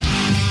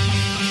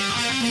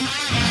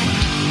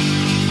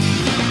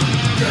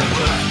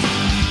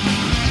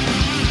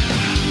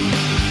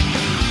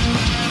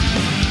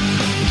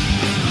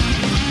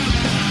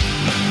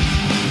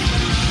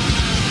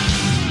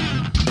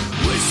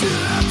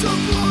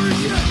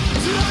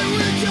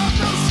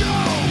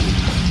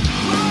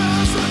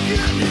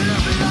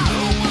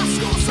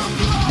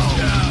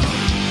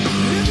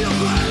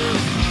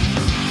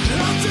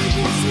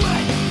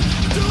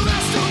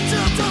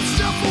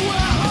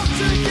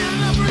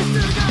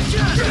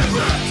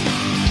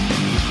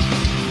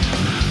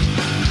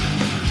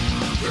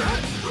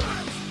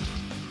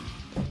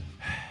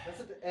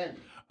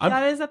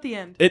That is at the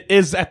end. It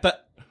is at the...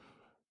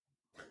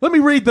 Let me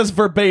read this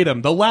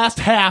verbatim. The last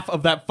half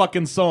of that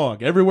fucking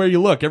song. Everywhere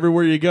you look,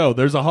 everywhere you go,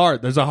 there's a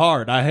heart,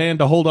 a hand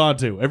to hold on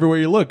to. Everywhere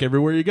you look,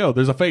 everywhere you go,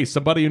 there's a face,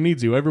 somebody who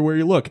needs you. Everywhere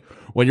you look.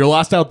 When you're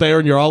lost out there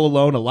and you're all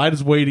alone, a light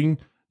is waiting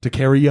to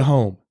carry you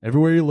home.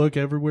 Everywhere you look,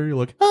 everywhere you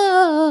look.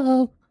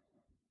 Oh.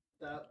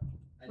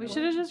 We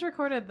should have just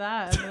recorded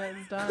that and then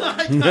it's done.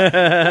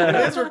 It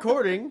is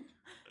recording.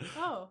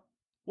 Oh.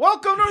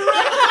 Welcome to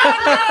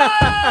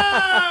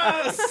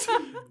Rest!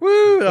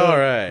 Woo! All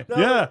right.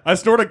 Yeah, I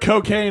snorted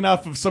cocaine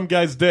off of some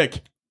guy's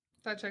dick.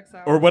 That checks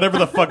out. Or whatever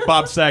the fuck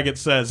Bob Saget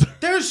says.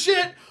 There's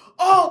shit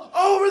all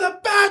over the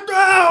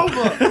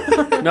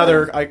bathroom!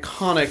 Another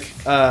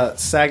iconic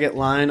Saget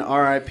line,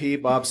 R.I.P.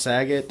 Bob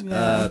Saget.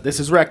 Yeah. This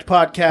is Wrecked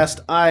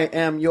Podcast. I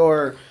am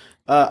your,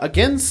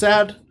 again,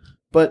 sad,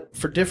 but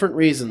for different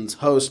reasons,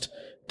 host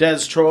Des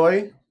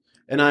Troy.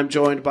 And I'm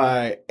joined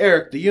by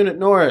Eric the Unit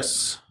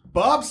Norris.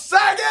 Bob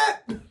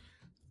Saget!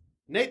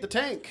 Nate the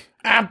Tank.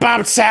 I'm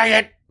Bob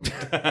Saget.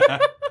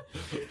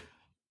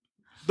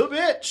 The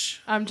Bitch.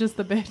 I'm just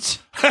the bitch.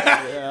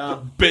 Yeah.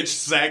 Bitch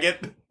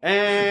Saget.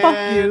 And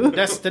Fuck you.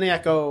 Destiny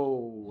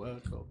Echo.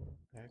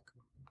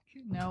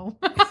 No.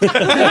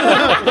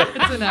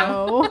 It's a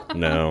no.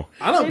 No.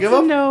 I don't It's give a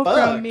a no fuck.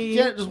 from me. You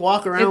can't just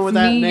walk around It's with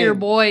that me, name. your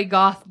boy,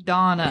 Goth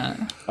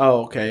Donna.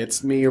 Oh, okay.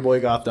 It's me, your boy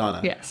Goth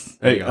Donna. Yes.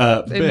 Hey, you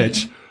go.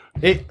 bitch.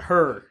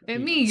 Her.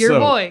 And me, your So,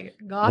 boy,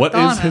 Goth What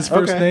Donna. is his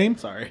first Okay. name?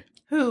 Sorry.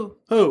 Who?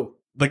 Who?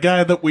 The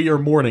guy that we are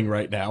mourning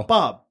right now.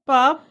 Bob.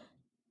 Bob?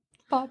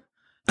 Bob.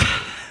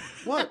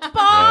 What?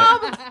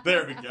 Bob!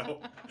 There we go.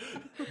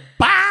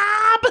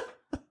 Bob!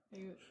 Are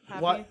you happy?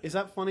 What? Is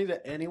that funny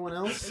to anyone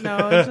else?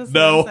 No, it's just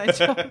No. an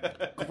inside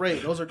joke.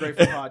 Great. Those are great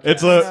for podcasts.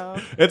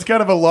 It's it's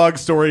kind of a long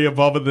story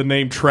involving the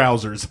name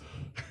Trousers.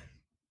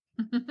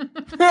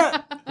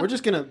 We're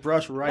just going to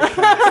brush right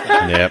past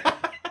that.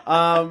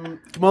 Yep.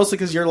 Mostly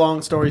because your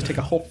long stories take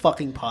a whole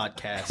fucking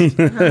podcast.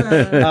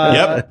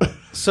 Yep.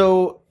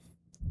 So,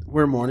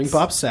 we're mourning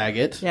Bob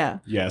Saget. Yeah.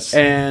 Yes.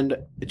 And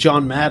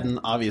John Madden,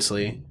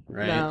 obviously.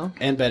 Right? No.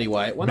 And Betty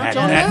White. Why not Madden,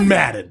 John Madden?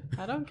 Madden.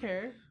 I don't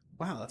care.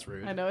 Wow, that's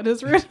rude. I know it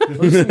is rude.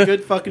 There's some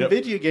good fucking Yep.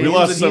 video We games,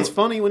 lost and some- he's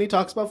funny when he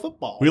talks about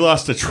football. We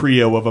lost a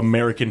trio of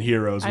American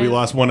heroes. We I-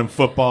 lost one in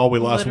football, we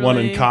lost one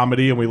in Literally.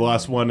 comedy, and we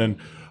lost one in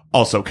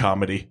also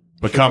comedy.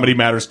 But comedy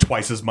matters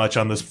twice as much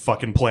on this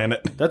fucking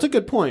planet. That's a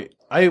good point.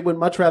 I would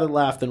much rather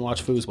laugh than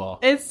watch foosball.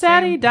 It's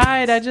sad he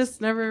died. I just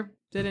never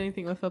did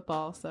anything with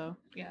football, so.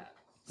 Yeah.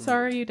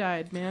 Sorry you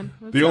died, man.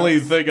 That The only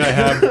sucks. thing I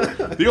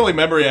have, the only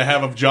memory I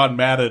have of John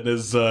Madden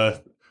is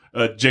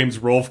James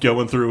Rolfe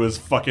going through his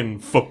fucking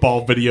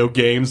football video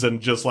games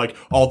and just like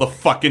all the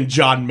fucking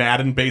John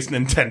Madden based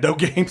Nintendo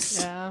games.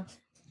 Yeah.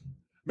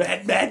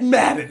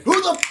 Madden.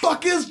 Who the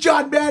fuck is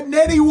John Madden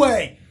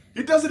anyway?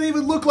 He doesn't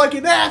even look like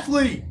an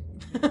athlete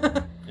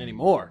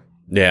Anymore.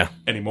 Yeah.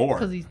 anymore.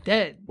 Because he's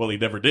dead. Well, he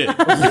never did. He's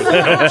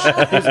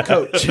a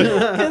coach.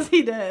 Because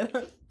he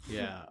did.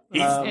 Yeah.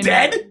 He's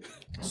dead?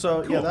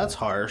 So, yeah, that's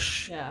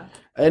harsh. Yeah.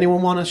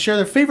 Anyone want to share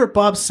their favorite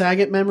Bob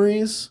Saget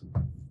memories?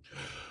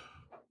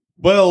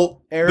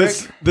 Well, Eric?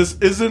 this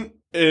isn't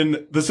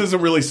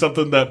really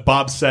something that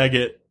Bob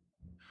Saget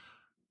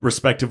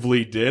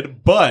respectively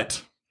did,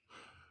 but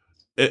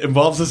it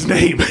involves his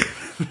name.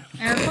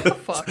 Aaron, what the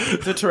fuck?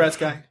 The Tourette's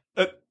guy.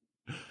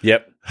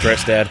 Yep.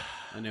 Dress dad.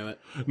 I knew it.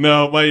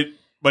 No,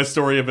 my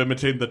story of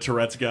imitating the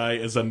Tourette's guy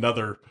is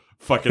another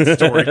fucking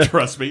story.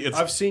 Trust me, it's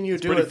I've seen you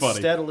do pretty it funny.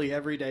 steadily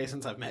every day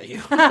since I've met you.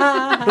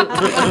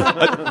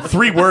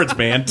 3 words,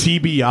 man.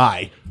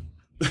 TBI.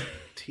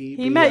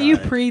 He met you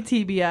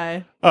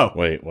pre-TBI. Oh,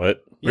 Wait,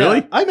 what? really?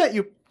 Yeah, I met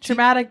you.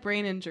 Traumatic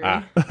brain injury.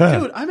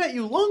 Dude, I met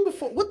you long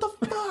before. What the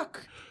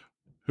fuck?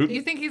 Do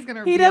you think he's going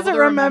to He doesn't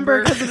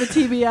remember because of the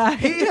TBI.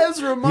 He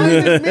has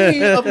reminded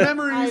me of I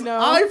memories know.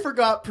 I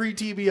forgot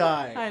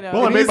pre-TBI. I know.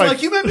 Well, I And made he's my-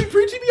 like, you met me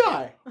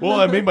pre-TBI. Well,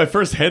 I mean, my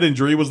first head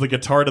injury was the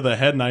guitar to the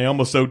head, and I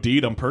almost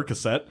OD'd on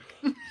Percocet.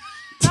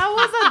 That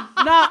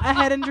was not a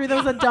head injury.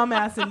 That was a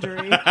dumbass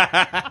injury.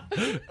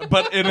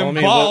 But it Only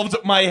involved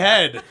my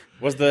head.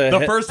 Was the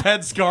The first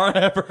head scar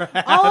I ever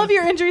had. All of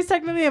your injuries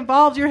technically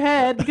involved your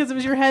head because it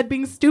was your head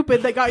being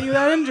stupid that got you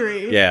that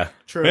injury. Yeah.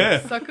 True. Yeah.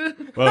 Sucker.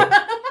 Well,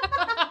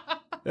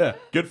 yeah,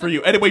 good for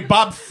you. Anyway,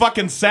 Bob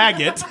fucking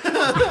Saget.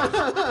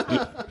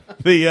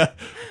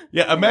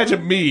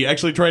 Imagine me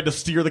actually trying to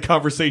steer the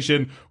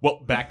conversation, well,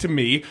 back to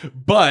me,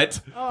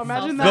 but Oh,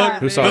 imagine the,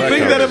 that. Who saw the that thing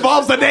coming? that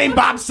involves the name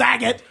Bob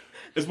Saget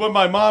is when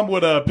my mom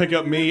would pick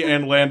up me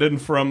and Landon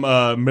from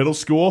middle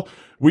school,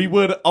 we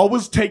would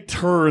always take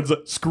turns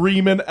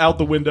screaming out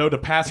the window to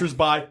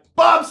passersby,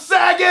 Bob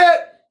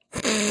Saget!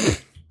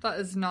 That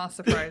is not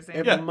surprising.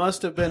 It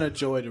must have been a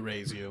joy to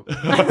raise you.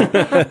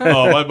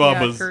 Oh, my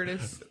mom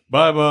Curtis.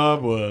 my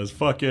mom was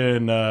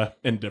fucking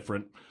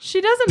indifferent. She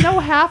doesn't know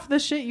half the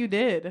shit you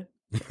did.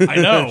 I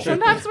know.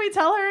 Sometimes we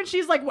tell her and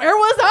she's like, "Where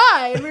was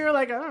I?" And we were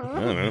like, "I don't I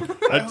know."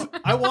 don't know.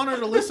 I want her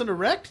to listen to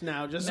Wrecked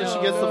now, just so she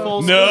gets the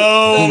full.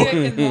 No.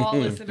 Saget cannot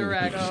listen to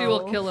Rex. She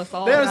will kill us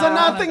all. There's a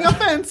nothing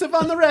offensive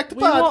on the Wrecked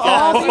We will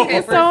all podcast. be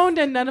disowned,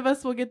 and none of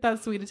us will get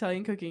that sweet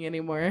Italian cooking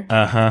anymore.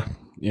 Uh-huh.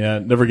 Yeah,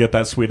 never get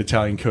that sweet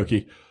Italian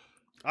cookie.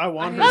 I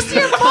want her. That's to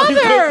your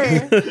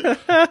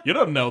mother. You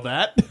don't know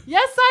that.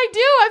 Yes, I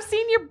do. I've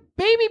seen your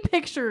baby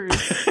pictures.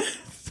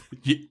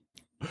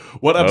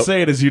 What I'm Oh.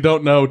 saying is you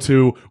don't know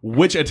to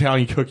which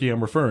Italian cookie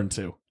I'm referring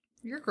to.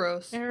 You're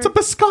gross. It's a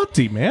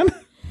biscotti, man.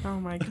 Oh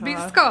my god!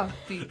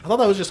 Biscotti. I thought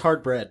that was just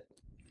hard bread.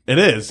 It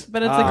is.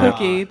 But it's Ah. a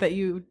cookie that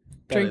you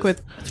drink is- with.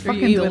 or you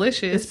fucking eat with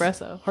delicious.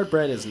 espresso. Hard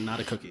bread is not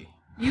a cookie.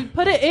 You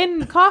put it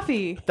in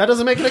coffee. That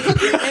doesn't make it a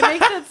cookie. It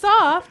makes it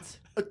soft.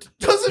 It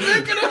doesn't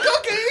make it a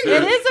cookie.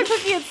 It is a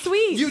cookie. It's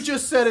sweet. You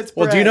just said it's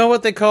bread. Well, do you know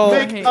what they call? I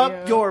Make hate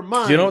up you. your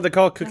mind. Do you know what they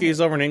call cookies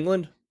over in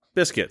England?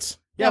 Biscuits.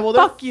 Yeah, well,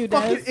 fuck they're you,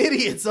 fucking Des.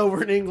 idiots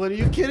over in England. Are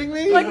you kidding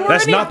me? Like, we're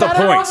That's any not the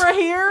better point. over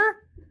here?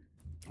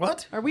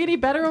 what? Are we any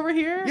better over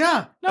here?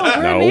 Yeah, No,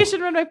 we're No. a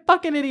nation run by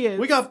fucking idiots.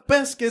 we got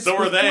biscuits So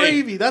are with they.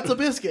 gravy. That's a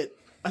biscuit.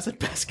 I said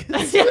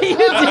biscuits. Yeah, you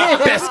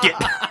did. Biscuit.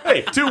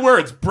 Hey, 2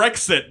 words.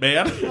 Brexit,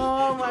 man.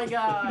 Oh my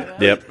god.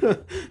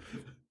 Yep.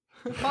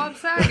 Bob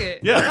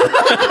Saget. Yeah.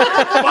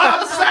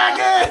 Bob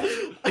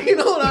Saget. You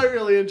know what I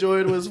really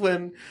enjoyed was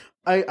when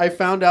I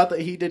found out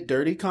that he did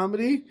dirty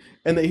comedy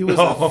and that he was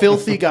a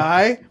filthy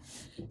guy.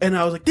 And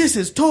I was like, this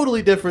is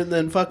totally different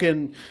than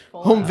fucking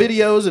home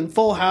videos and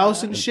Full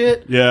House and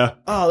shit. Yeah.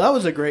 Oh, that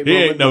was a great He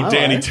moment. ain't no in my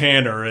Danny life.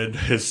 Tanner in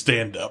his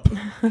stand-up.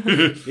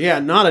 Yeah,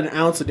 not an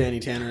ounce of Danny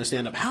Tanner in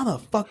stand up. How the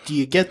fuck do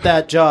you get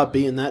that job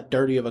being that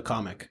dirty of a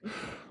comic?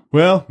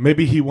 Well,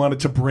 maybe he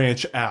wanted to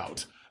branch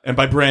out. And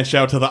by branch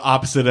out to the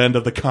opposite end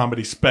of the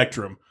comedy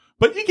spectrum.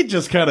 But you can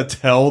just kind of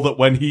tell that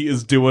when he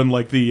is doing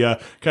like the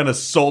kind of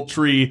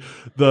sultry,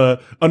 the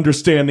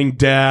understanding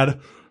dad,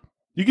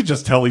 you can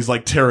just tell he's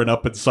like tearing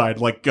up inside.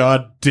 Like,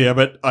 God damn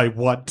it, I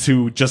want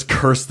to just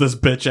curse this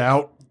bitch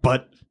out.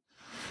 But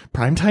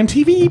primetime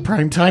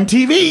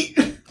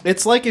TV.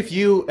 It's like if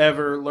you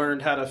ever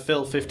learned how to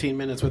fill 15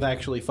 minutes with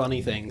actually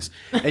funny things,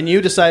 and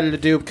you decided to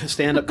do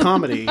stand-up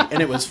comedy,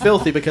 and it was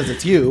filthy because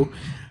it's you,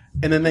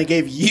 and then they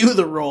gave you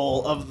the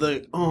role of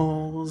the,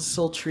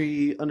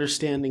 sultry,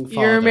 understanding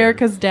father. You're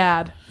America's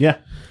dad. Yeah.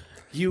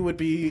 You would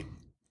be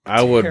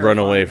I would run terrifying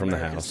away from the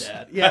America's house.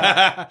 dad.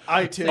 Yeah,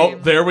 I too. Oh,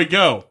 there we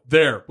go.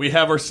 There. We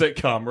have our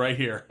sitcom right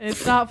here.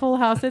 It's not Full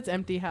House, it's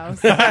Empty House.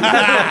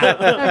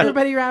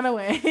 Everybody ran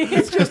away.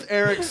 It's just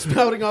Eric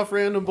spouting off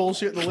random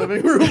bullshit in the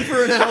living room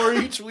for an hour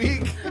each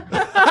week,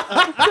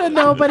 To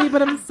nobody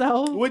but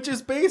himself. which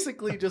is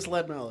basically just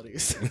lead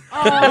melodies.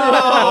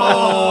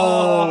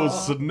 Oh,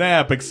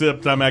 snap.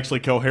 Except I'm actually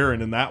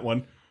coherent in that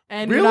one.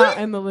 And Really? you're not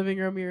in the living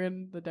room, you're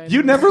in the dining You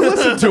room. never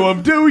listen to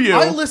him, do you?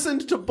 I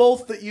listened to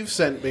both that you've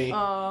sent me.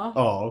 Aw,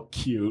 Oh,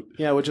 cute.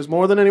 Yeah, which is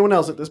more than anyone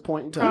else at this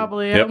point in time.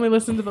 probably. I Yep. only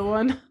listened to the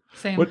one.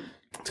 Same. What?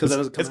 Because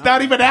It's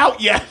not even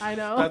out yet. I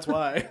know. That's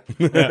why.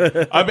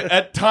 I'm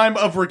at time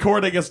of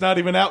recording. It's not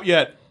even out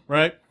yet,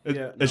 right? It,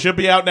 Yeah, no. it should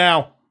be out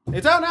now.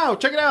 It's out now.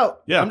 Check it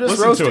out. Yeah, I'm just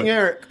listen to roasting it.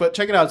 Eric, but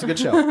check it out. It's a good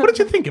show. What did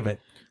you think of it?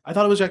 I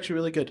thought it was actually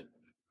really good.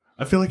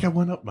 I feel like I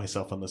went up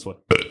myself on this one.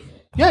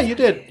 Yeah, you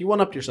did. You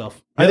one-upped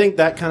yourself. I think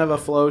that kind of a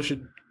flow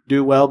should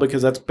do well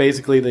because that's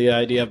basically the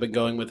idea I've been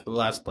going with for the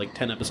last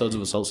 10 episodes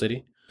of Soul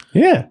City.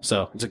 Yeah.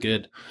 So it's a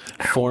good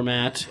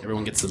format.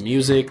 Everyone gets the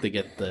music. They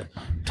get the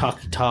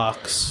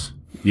talks.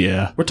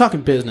 Yeah. We're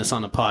talking business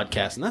on a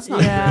podcast, and that's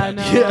not Yeah, a good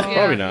no. idea. Yeah,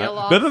 Probably not. you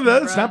lost No, me,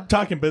 it's bruh. not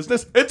talking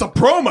business. It's a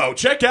promo.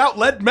 Check out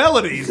Lead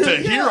Melodies to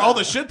hear all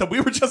the shit that we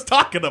were just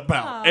talking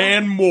about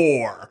and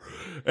more.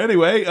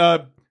 Anyway,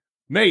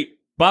 Nate,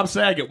 Bob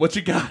Saget, what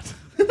you got?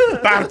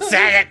 Bob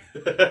Saget.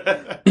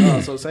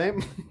 So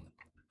same.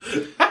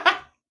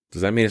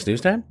 Does that mean it's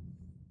news time?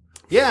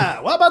 Yeah.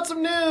 What about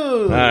some news?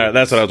 All right,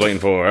 that's what I was waiting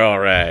for. All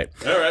right.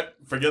 All right,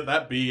 forget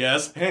that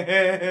BS.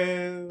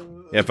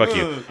 Yeah, fuck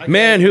you. I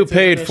Man can't who get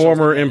paid initials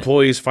former again.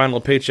 employee's final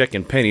paycheck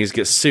in pennies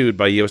gets sued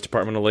by U.S.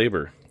 Department of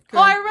Labor. Oh,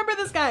 I remember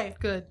this guy.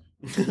 Good.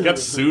 Got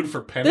sued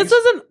for pennies.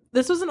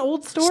 This was an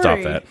old story. Stop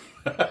that.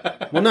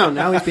 Well, no.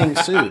 Now he's being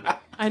sued.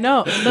 I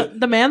know.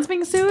 The man's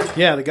being sued?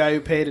 Yeah, the guy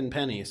who paid in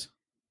pennies.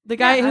 The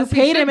guy Yeah, who as he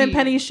paid should him in be.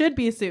 pennies should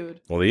be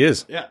sued. Well, he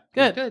is. Yeah.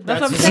 Good. Good. That's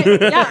what I'm That's- saying.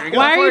 There Yeah. you go.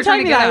 Why That's are what you we're trying telling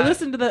to me that?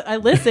 get I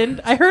at.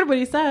 listened. I heard what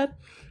he said.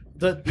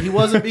 He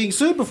wasn't being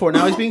sued before.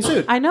 Now he's being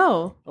sued. I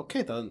know.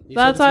 Okay, then. you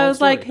That's said why this I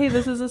was long like, story. hey,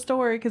 this is a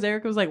story. Because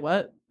Eric was like,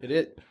 what? It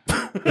is.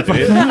 If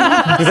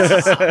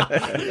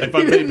I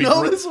You may didn't be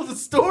know gra- this was a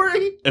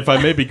story? if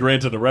I may be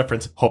granted a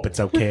reference, hope it's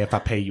okay if I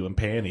pay you in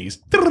panties.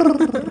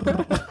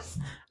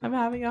 I'm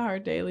having a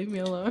hard day. Leave me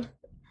alone.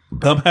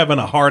 I'm having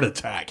a heart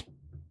attack.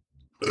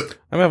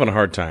 I'm having a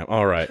hard time.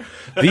 All right.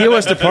 The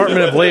U.S.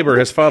 Department of Labor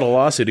has filed a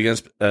lawsuit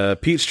against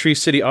Peachtree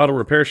City auto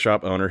repair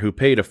shop owner who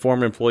paid a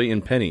former employee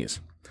in pennies.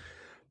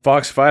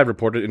 Fox 5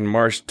 reported in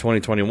March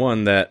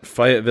 2021 that a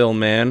Fayetteville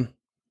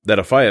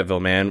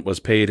man was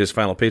paid his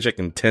final paycheck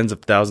in tens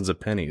of thousands of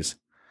pennies.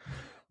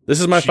 This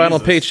is my final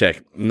Jesus.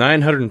 paycheck,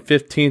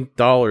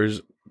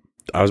 $915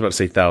 I was about to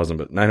say $1,000,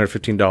 but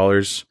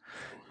 $915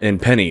 in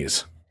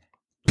pennies.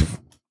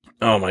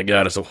 Oh my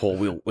god, it's a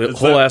whole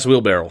ass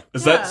wheelbarrow.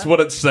 Is that what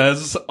it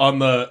says on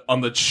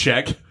the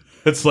check?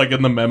 It's like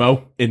in the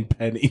memo in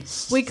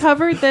pennies. We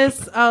covered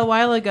this a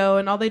while ago,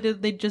 and all they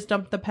did, they just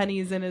dumped the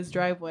pennies in his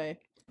driveway.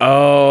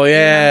 Oh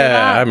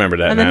yeah, I remember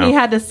that. And then he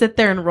had to sit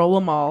there and roll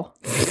them all,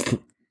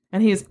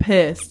 and he was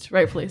pissed,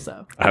 rightfully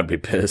so. I'd be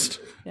pissed.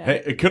 Yeah.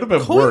 Hey, it could have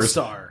been Coin worse.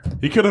 Star.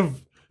 He could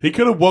have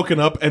woken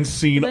up and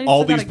seen But he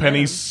all still these gotta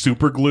pennies get 'em.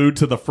 super glued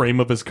to the frame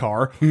of his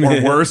car,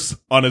 or worse,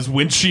 on his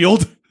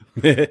windshield.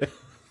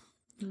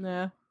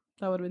 Nah,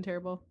 that would have been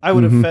terrible. I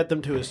would have fed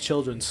them to his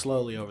children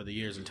slowly over the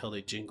years until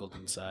they jingled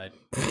inside.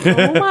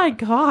 Oh my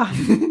god.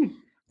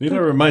 You know,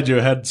 remind you,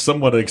 I had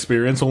somewhat of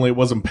experience, only it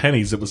wasn't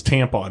pennies, it was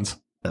tampons.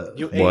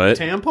 You ate What?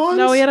 tampons?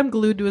 No, he had them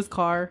glued to his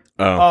car.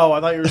 Oh, I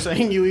thought you were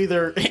saying you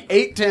either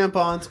ate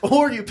tampons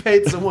or you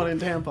paid someone in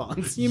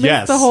tampons. You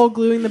Yes. missed the whole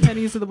gluing the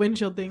pennies to the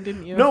windshield thing,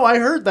 didn't you? No, I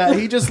heard that.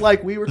 He just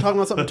we were talking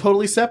about something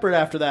totally separate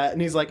after that,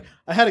 and he's like,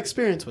 I had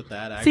experience with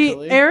that,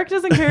 actually. See, Eric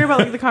doesn't care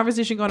about the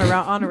conversation going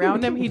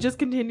around him. He just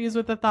continues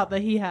with the thought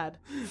that he had.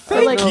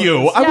 Thank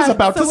you. I was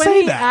about so to when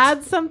say he that.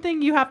 adds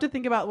something, you have to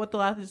think about what the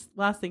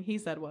last thing he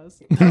said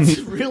was. That's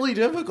really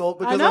difficult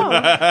because I know.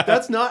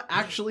 that's not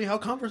actually how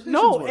conversations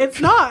No, work. it's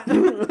not.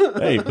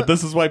 Hey, but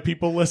this is why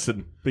people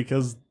listen,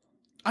 because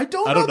I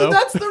don't I know don't that know.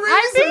 that's the reason.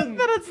 I think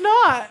that it's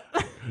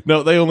not.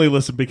 no, they only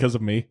listen because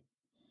of me.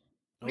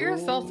 You're a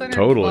self-centered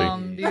Totally.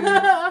 bum, dude.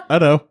 I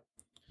know.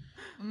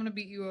 I'm gonna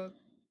beat you up.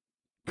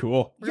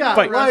 Cool. We're Yeah, gonna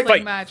fight, have a wrestling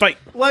Fight, match. fight.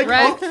 Like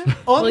Rex, on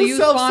will the you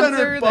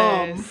self-centered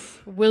sponsor bum. this?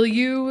 Will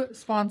you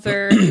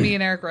sponsor me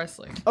and Eric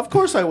wrestling? Of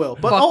course I will.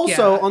 But Fuck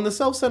also yeah. on the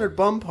self-centered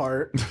bum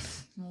part,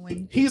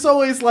 Wink. he's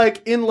always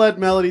in lead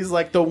melodies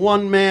like the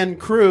one-man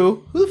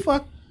crew. Who the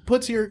fuck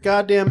puts your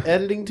goddamn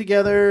editing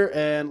together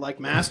and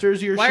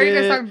masters your Why shit are you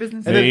guys talking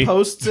business? and Me. then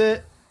posts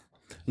it?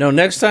 No,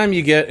 next time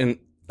you get an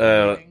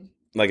a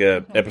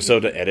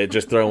episode to edit,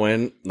 just throw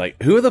in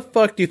who the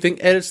fuck do you think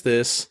edits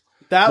this?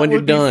 That When would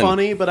you're be done.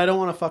 funny, but I don't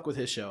want to fuck with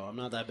his show. I'm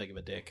not that big of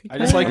a dick. I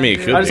just like I mean,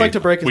 it could I just be. like to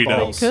break his We know.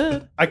 balls.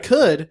 Could. I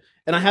could,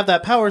 and I have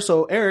that power.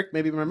 So Eric,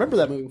 maybe remember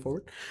that moving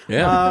forward.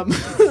 Yeah.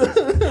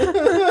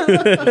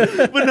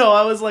 But no,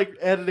 I was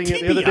editing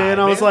it the other day,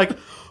 and I was like,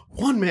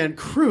 one man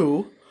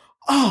crew.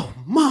 Oh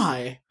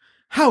my!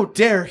 How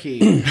dare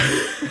he?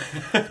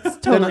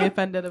 Totally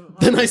offended him.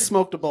 Then I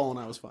smoked a bowl, and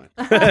I was fine.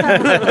 We're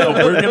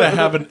going to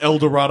have an El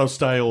Dorado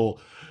style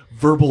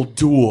verbal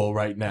duel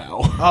right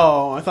now.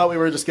 Oh, I thought we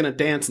were just gonna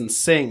dance and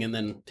sing, and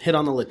then hit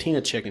on the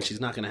Latina chick, and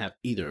she's not gonna have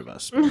either of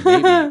us. But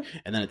maybe,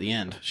 and then at the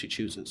end, she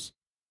chooses.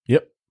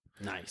 Yep.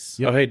 Nice.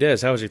 Oh, hey, Des,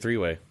 how was your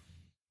three-way?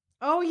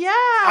 Oh yeah.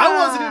 I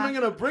wasn't even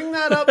going to bring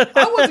that up.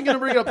 I wasn't going to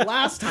bring it up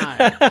last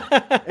time.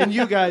 And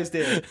you guys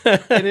did.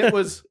 And it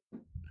was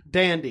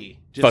dandy.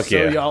 Just Fuck so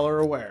yeah. y'all are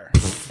aware.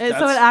 So it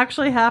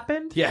actually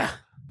happened. Yeah.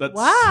 That's,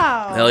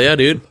 Wow. Hell yeah,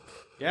 dude.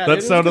 Yeah. That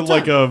dude, it sounded was a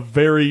like good time. a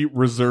very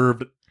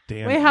reserved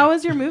Dan. Wait, how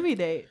was your movie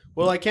date?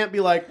 Well, I can't be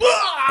like,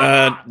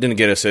 Didn't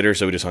get a sitter,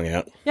 so we just hung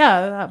out.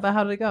 Yeah, but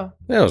how did it go?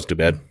 That was too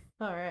bad.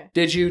 All right.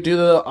 did you do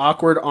the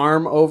awkward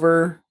arm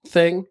over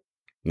thing?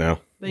 No.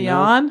 The No.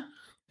 yawn.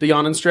 The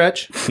yawn and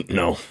stretch?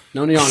 No.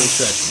 No yawn and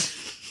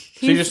stretch.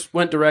 So you just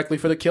went directly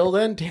for the kill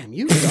then? Damn,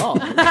 you dog.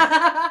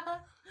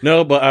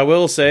 No, but I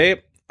will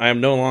say, I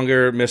am no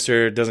longer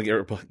Mr. Doesn't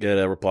get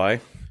a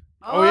reply.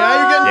 Oh, yeah?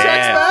 You're getting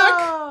texts Yeah. back?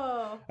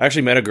 Oh. I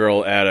actually met a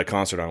girl at a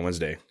concert on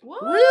Wednesday.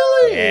 What?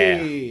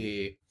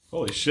 Really?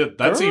 Holy shit,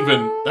 that's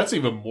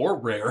even more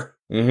rare.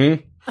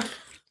 Mm-hmm.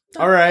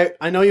 All right.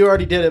 I know you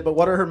already did it, but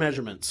what are her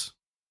measurements?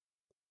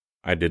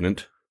 I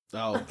didn't.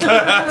 Oh.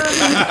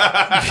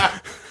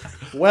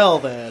 Well,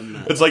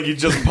 then. It's like you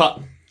just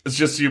pop. It's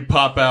just you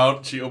pop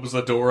out. She opens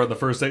the door on the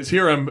first day.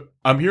 Here,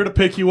 I'm here to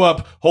pick you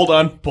up. Hold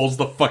on. Pulls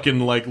the fucking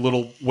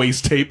little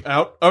waist tape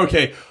out.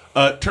 Okay,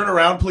 turn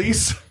around,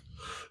 please.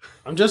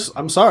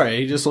 I'm sorry.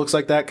 He just looks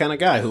like that kind of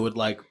guy who would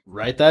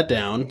write that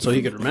down so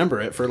he could remember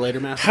it for later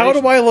masturbation.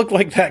 How do I look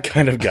like that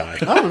kind of guy?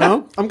 I don't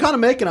know. I'm kind of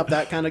making up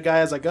that kind of guy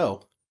as I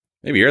go.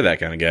 Maybe you're that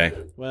kind of guy.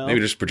 Well,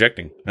 Maybe just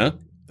projecting, huh?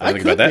 I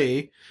Think could about that?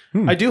 be.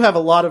 I do have a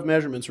lot of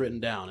measurements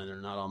written down, and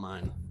they're not all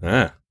mine.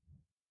 Ah.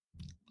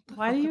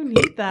 Why do you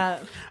need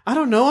that? I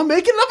don't know. I'm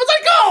making it up as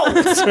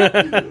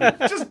I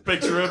go. Just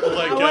picture him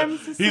Oh, I'm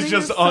just sitting he's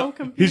just here so on. He's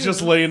confused.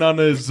 just laying on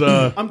his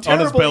on his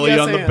terrible, belly yes,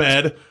 on the and.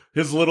 bed.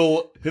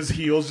 His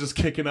heels just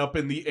kicking up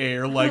in the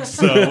air like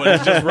so, and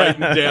he's just writing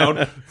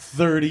down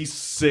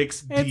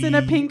 36. It's in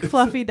a pink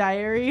fluffy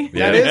diary.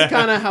 That is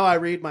kind of how I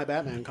read my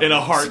Batman comics. in a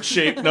heart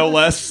shape, no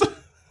less.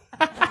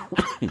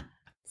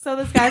 So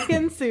this guy's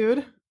getting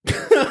sued.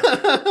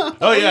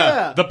 Oh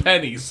yeah, the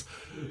pennies.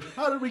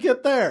 How did we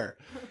get there?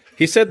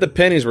 He said the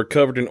pennies were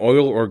covered in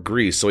oil or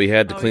grease, so he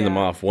had to clean them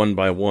yeah. off one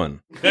by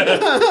one. Okay,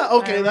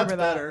 that's remember that.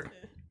 better.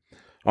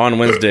 On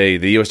Wednesday,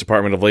 the U.S.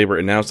 Department of Labor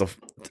announced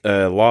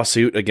a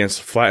lawsuit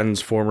against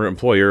Flatten's former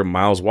employer,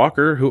 Miles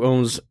Walker, who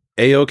owns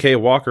A-OK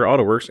Walker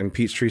Auto Works in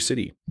Peachtree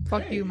City.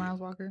 Fuck you, Miles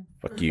Walker.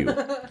 Fuck you.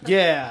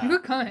 Yeah.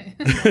 Good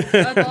cunt.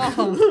 That's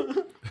all.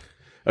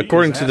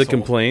 According to the asshole.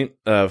 complaint,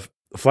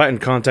 Flatten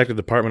contacted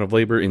the Department of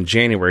Labor in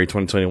January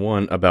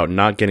 2021 about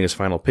not getting his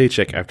final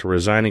paycheck after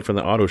resigning from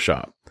the auto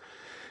shop.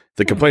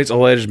 The complaints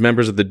alleged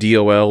members of the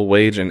DOL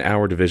Wage and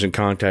Hour Division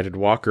contacted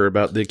Walker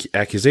about the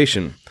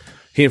accusation.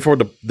 He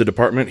informed the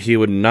department he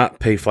would not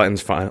pay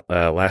Flatten's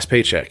last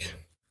paycheck.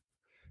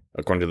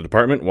 According to the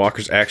department,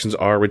 Walker's actions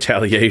are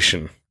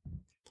retaliation.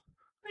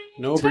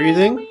 No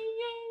breathing.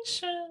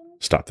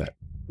 Stop that.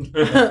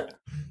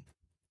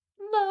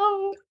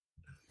 No.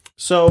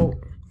 So,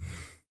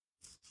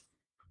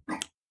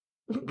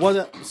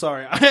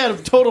 sorry, I had a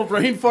total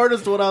brain fart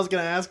as to what I was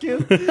going to ask you.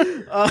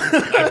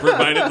 I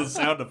provided the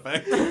sound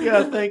effect.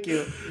 Yeah, thank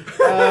you.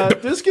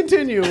 Just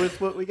continue with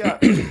what we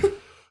got.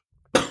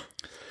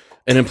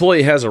 An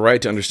employee has a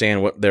right to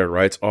understand what their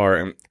rights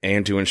are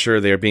and to ensure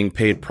they are being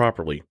paid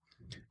properly.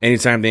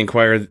 Anytime they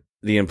inquire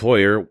the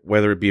employer,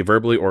 whether it be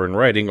verbally or in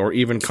writing, or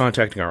even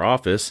contacting our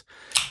office,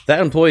 that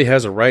employee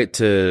has a right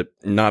to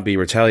not be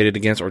retaliated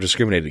against or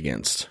discriminated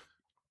against.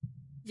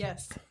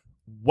 Yes.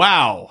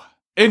 Wow.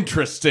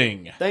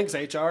 Interesting. Thanks,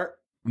 HR.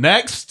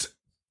 Next.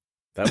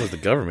 That was the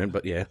government,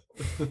 but yeah.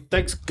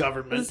 Thanks, Does it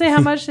government. say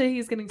how much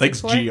he's getting sick Thanks,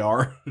 for?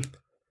 GR.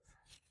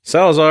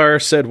 Salazar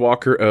said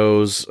Walker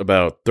owes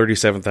about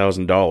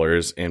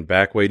 $37,000 in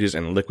back wages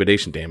and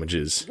liquidation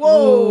damages.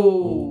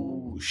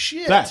 Whoa.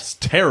 Shit. That's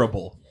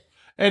terrible.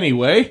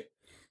 Anyway,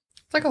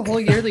 It's like a whole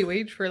yearly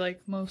wage for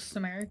like most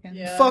Americans.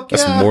 Yeah. Fuck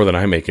That's yeah. more than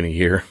I make in a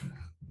year.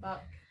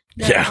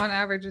 Yeah. On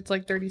average, it's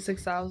like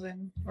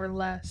 36,000 or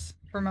less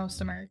for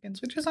most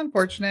Americans, which is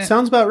unfortunate.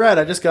 Sounds about right.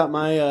 I just got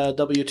my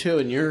W-2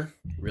 and you're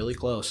really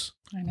close.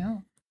 I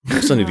know. I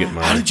still need to get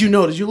How mine. did you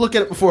know? Did you look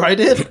at it before I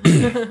did?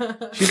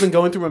 She's been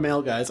going through my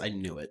mail, guys. I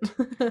knew it.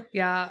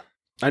 Yeah.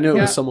 I knew it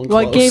Yeah. was someone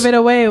close. What gave it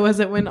away? Was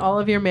it when all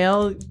of your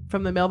mail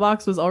from the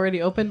mailbox was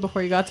already open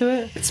before you got to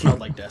it? It smelled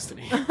like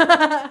destiny.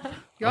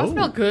 Y'all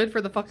smell good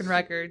for the fucking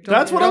record.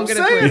 That's what I'm get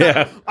it saying. twisted.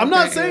 Yeah. I'm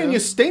not Okay. saying you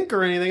stink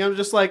or anything. I'm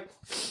just like,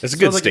 It's a good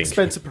smells like stink.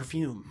 expensive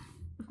perfume.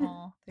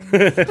 Aw,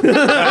 thanks.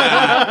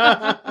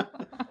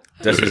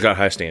 Destiny's got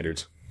high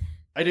standards.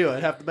 I do. I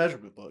have the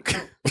measurement book.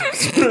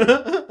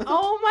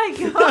 Oh my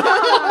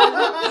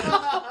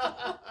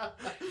god!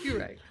 You're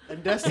right.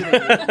 And Destiny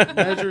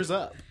measures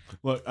up.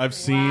 look, I've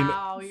seen.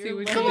 Wow, See you're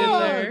what way- you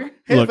did there.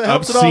 Hey, Look, if it I've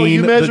helps at all, you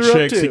seen the measure up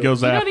chicks he too.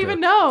 goes You after. don't even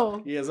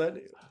know. Yes, I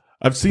do.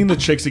 I've seen the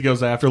chicks he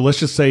goes after. Let's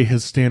just say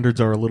his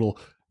standards are a little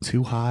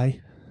too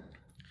high.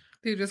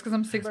 Dude, just because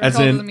I'm 6 feet As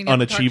tall in doesn't mean you have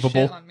to talk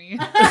unachievable? shit on me.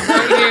 Right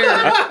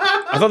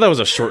I thought that was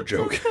a short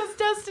joke. Because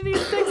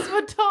Destiny's 6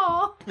 foot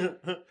tall. here.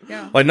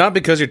 Yeah. Like, not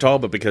because you're tall,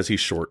 but because he's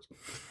short.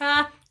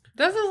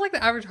 This is like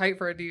the average height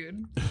for a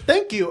dude.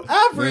 Thank you.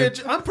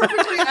 Average. I'm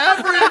perfectly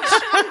average.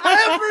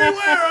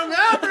 Everywhere I'm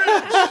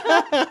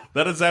average.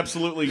 That is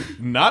absolutely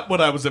not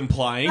what I was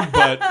implying,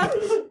 but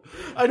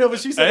I know, but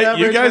she said hey,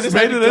 average. you I guys just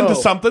had made to it into go.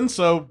 something,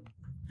 so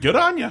good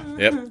on you.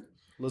 Yep. You're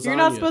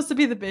not Lasagna. supposed to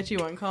be the bitchy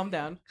one. Calm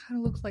down. Kind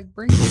of looks like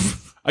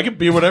brains. I can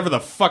be whatever the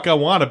fuck I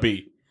want to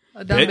be.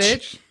 A dumb Bitch.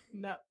 bitch.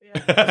 No.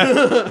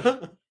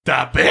 Yeah.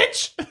 Da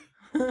bitch.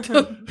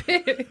 Dumb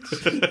bitch.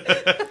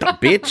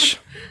 Bitch.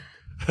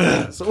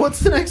 So what's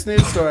the next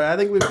news story? I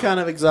think we've kind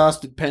of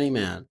exhausted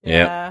Pennyman.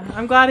 Yeah.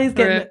 I'm glad he's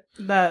getting Alright.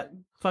 that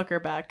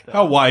fucker back. Though.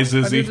 How wise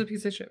is That dude's he? a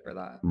piece of shit for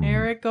that.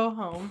 Eric, go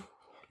home.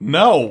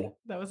 No,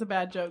 That was a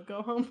bad joke.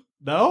 Go home.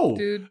 no.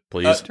 Dude,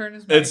 Please. turn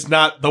his back. It's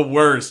not the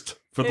worst.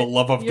 For the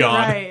love of You're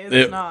God. right. It's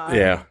It- not.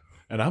 yeah.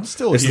 And I'm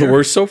still It's here. the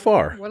worst so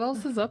far. What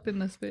else is up in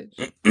this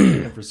bitch?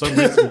 And for some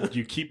reason,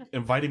 you keep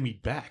inviting me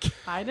back.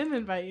 I didn't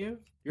invite you.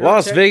 You're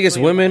Las technically Vegas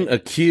women right.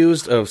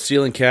 accused of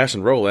stealing cash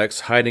and Rolex,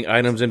 hiding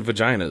items in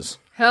vaginas.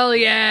 Hell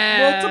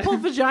yeah. Multiple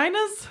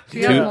vaginas? She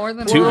has Two- more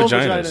than two one.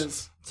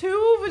 vaginas.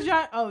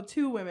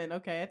 Two women.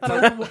 Okay. I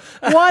thought it was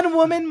one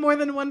woman more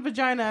than one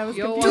vagina. I was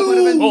Yo, I confused. would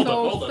have been Hold so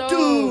on, hold on.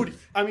 stoked. Dude,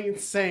 I mean,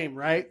 same,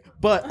 right?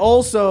 But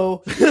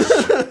also,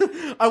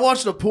 I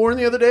watched a porn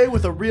the other day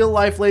with a real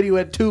life lady who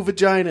had 2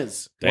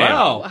 vaginas. Damn.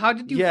 Wow. How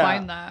did you Yeah.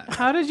 find that?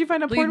 How did you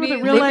find a Lead porn me,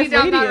 with a real lead life me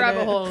down lady that in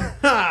rabbit it? hole.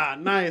 Ha,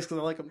 nice, because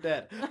I like them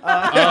dead.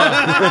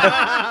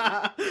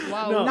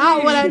 Wow. No.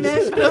 Not what I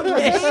meant.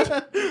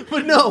 Okay.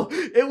 But no,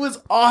 it was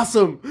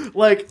awesome.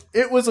 Like,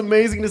 it was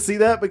amazing to see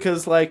that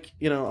because, like,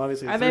 you know,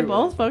 obviously. Are they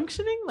both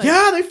functioning? Like,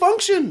 Yeah, they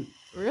function.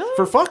 Really?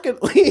 For fuck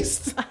at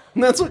least.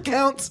 And that's what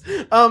counts.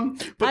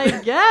 But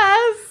I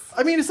guess.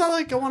 I mean, it's not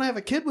like I want to have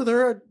a kid with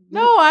her.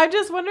 No, I'm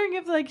just wondering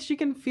if like she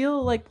can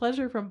feel like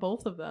pleasure from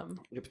both of them.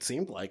 It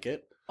seemed like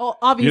it. Oh,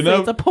 obviously You know-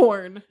 it's a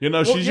porn. You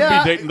know, Well, she should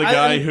yeah, be dating the I-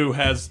 guy who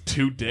has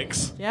 2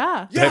 dicks.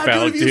 Yeah. Yeah, Type dude,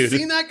 out, have you dude.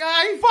 seen that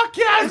guy? Fuck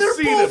yeah, I've And they're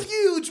seen both him.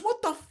 huge. What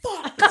the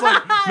fuck? It's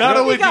like, not He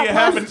only do got you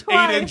have an blessed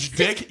twice. 8-inch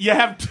dick, you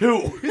have 2.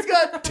 He's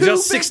got 2 got big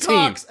 16.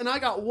 cocks, and I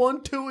got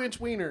 1 2-inch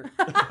wiener.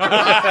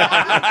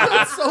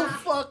 That's so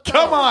fucked up.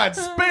 Come on,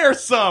 spare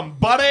some,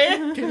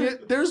 buddy. Can you,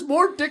 there's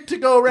more dick to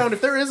go around.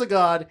 If there is a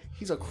god,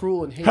 he's a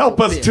cruel and hateful Help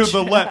us bitch. to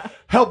the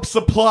help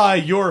supply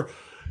your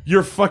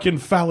fucking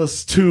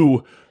phallus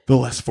to the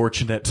less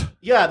fortunate.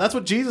 Yeah, that's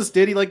what Jesus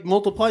did. He like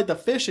multiplied the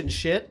fish and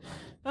shit.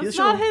 That's He's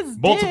not showing- his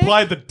dick.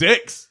 Multiply the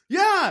dicks.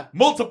 Yeah.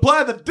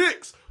 Multiply the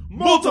dicks.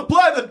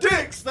 multiply the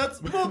dicks.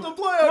 That's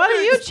multiply our What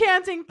are you dicks.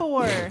 chanting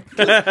for?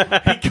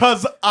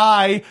 Because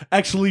I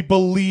actually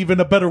believe in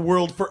a better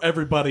world for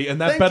everybody, and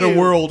that Thank better you.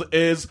 world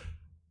is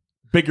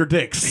bigger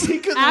dicks. He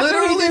could After he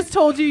literally. just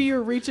told you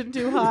you're reaching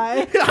too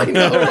high. I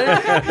know,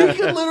 right? He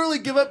could literally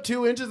give up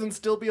 2 inches and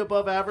still be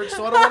above average,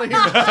 so I don't want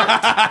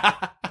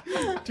to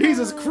hear shit.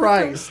 Jesus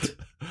Christ.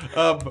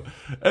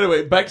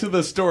 Anyway, back to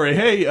the story.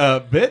 Hey,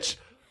 bitch,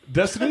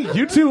 Destiny,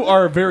 you two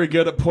are very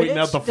good at pointing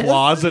out the Bitch,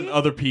 flaws in Destiny?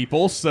 other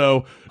people,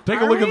 so take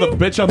a Are look at the we?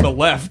 bitch on the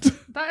left.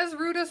 That is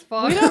rude as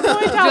fuck. We don't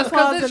point out Just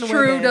flaws because it's in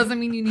true women. doesn't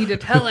mean you need to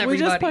tell everybody. We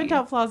just point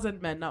out flaws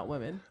in men, not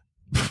women.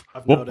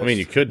 I've Well, noticed. I mean,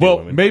 you could do Well,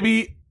 women.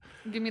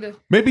 Give me the.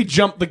 maybe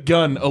jump the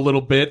gun a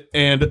little bit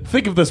and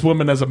think of this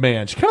woman as a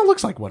man. She kind of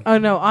looks like one. Oh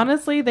no,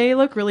 honestly, they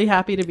look really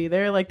happy to be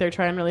there. Like they're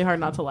trying really hard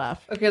not to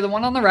laugh. Okay, the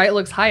one on the right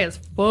looks high as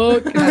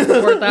fuck, and I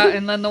support that.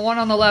 And then the one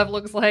on the left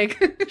looks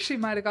like she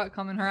might have got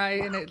cum in her eye,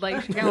 and it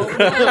like she can't open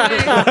her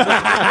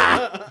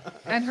eye.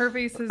 And her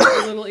face is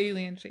a little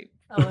alien shape.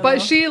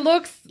 But she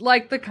looks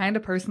like the kind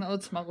of person that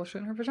would smuggle shit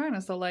in her vagina.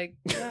 So like,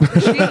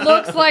 she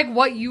looks like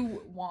what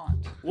you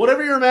want.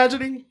 Whatever you're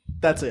imagining,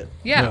 that's it.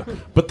 Yeah,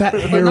 But that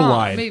but not,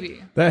 hairline,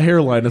 maybe. that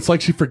hairline, it's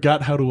like she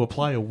forgot how to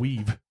apply a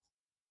weave.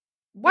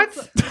 What?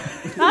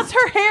 That's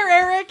her hair,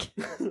 Eric.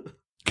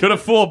 Could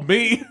have fooled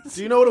me.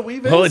 Do you know what a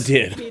weave is? Well, it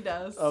did. He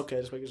does. Okay,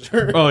 just making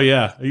sure. Oh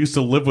yeah, I used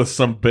to live with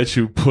some bitch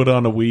who put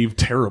on a weave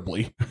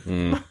terribly.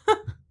 Mm.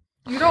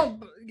 You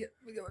don't.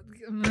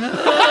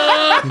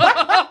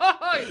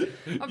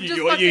 I'm just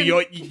Yoy, fucking.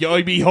 yoy,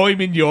 yoy, be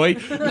hoimin, yoy.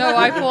 No,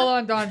 I full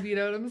on Don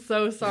Vito. I'm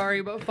so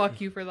sorry, but fuck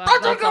you for that.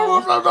 That's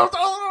all.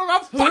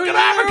 Fucking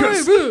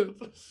abacus.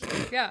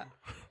 Yeah.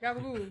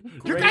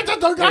 Gabagoo. You guys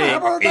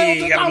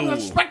are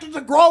expected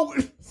to grow.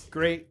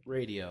 Great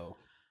radio.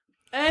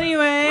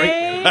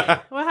 Anyway,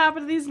 what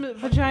happened to these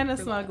vagina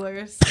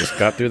smugglers? Just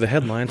got through the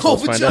headlines. Oh,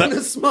 Let's find out.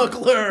 Vagina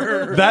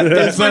Smuggler. That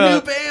That's is my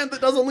new band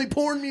that does only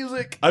porn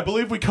music. I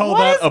believe we call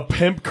that a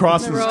pimp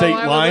crossing Bro, state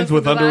I would lines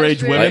with listen to that underage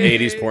shit. Like women.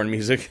 80s porn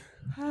music.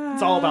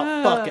 It's all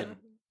about fucking.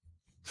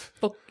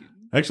 Fuck you.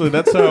 Actually,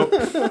 that's how.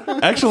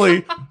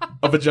 Actually,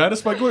 a vagina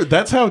smuggler.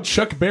 That's how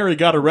Chuck Berry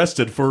got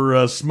arrested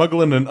for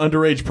smuggling an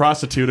underage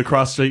prostitute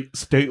across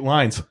state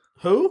lines.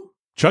 Who?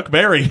 Chuck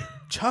Berry.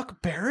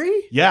 Chuck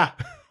Berry? Yeah.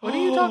 What are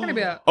you talking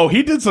about? Oh,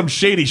 he did some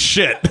shady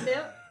shit.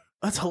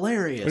 That's What are you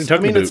hilarious. I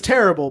talking mean, about? it's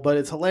terrible, but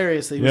it's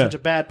hilarious that he was Yeah. such a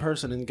bad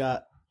person and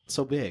got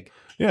so big.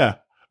 Yeah.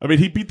 I mean,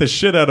 he beat the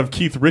shit out of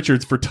Keith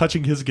Richards for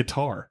touching his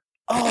guitar.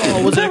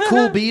 Oh, was it a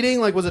cool beating?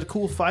 Like, was it a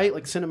cool fight?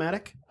 Like,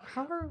 cinematic?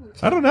 How are we?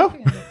 I don't know.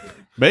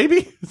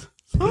 Maybe.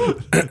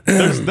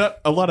 There's not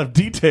a lot of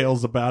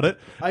details about it.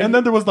 And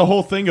then there was the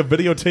whole thing of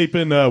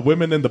videotaping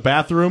women in the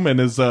bathroom in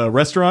his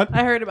restaurant.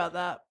 I heard about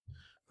that.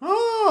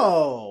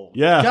 Oh.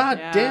 Yeah. God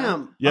Yeah.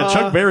 damn. Yeah,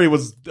 Chuck Berry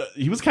was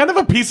he was kind of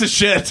a piece of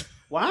shit.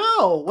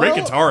 Wow. Great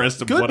well, guitarist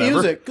and Good whatever.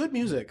 music. Good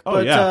music. Oh,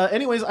 But yeah.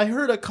 anyways, I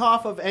heard a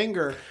cough of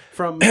anger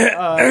from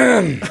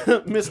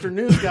Mr.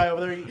 News Guy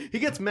over there. He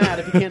gets mad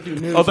if he can't do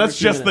news. Oh, that's for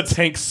 2 just the minutes.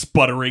 tank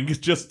sputtering.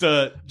 Just give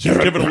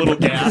it a little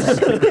gas.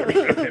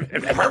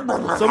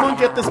 Someone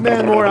get this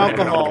man more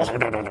alcohol.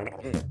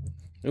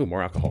 Ooh,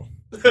 more alcohol.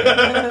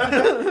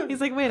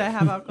 He's like, wait, I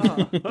have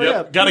alcohol. Oh,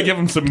 yeah. Gotta give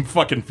him some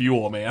fucking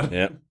fuel, man.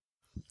 Yeah.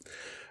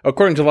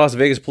 According to Las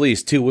Vegas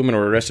police, 2 women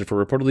were arrested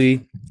for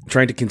reportedly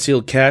trying to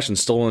conceal cash and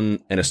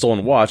a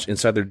stolen watch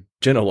inside their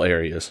genital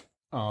areas.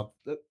 Oh,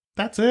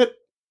 that's it.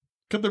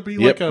 Could there be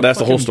Yep, like a that's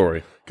the whole fucking-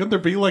 story. Could there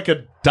be like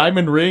a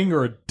diamond ring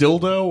or a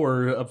dildo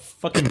or a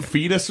fucking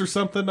fetus or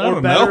something? I Or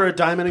don't better, know. a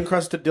diamond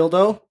encrusted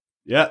dildo.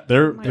 Yeah,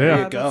 there. Oh my Yeah,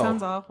 God, go. that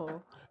sounds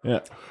awful. yeah.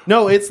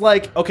 No, it's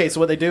like, okay, so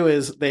what they do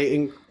is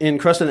they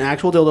encrust an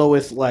actual dildo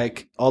with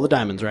like all the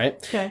diamonds, right?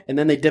 Okay. And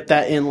then they dip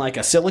that in like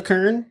a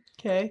silicone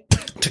Okay.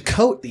 to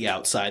coat the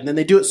outside. And then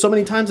they do it so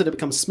many times that it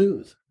becomes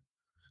smooth.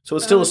 So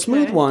it's still a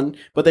smooth Okay. one,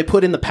 but they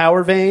put in the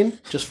power vein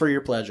just for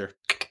your pleasure.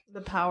 The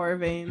power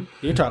vein.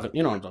 You know what I'm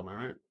talking about,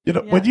 right? You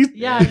know Yeah. when you.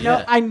 Yeah, I know.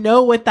 Yeah. I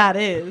know what that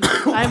is.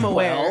 I'm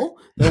aware. Well,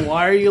 then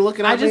why are you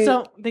looking at I just me?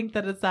 don't think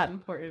that it's that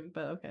important.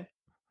 But okay.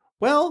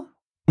 Well,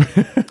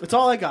 it's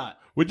all I got.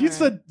 When you All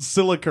said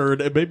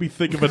silicone, it made me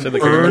think of an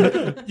Silicone.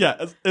 urn.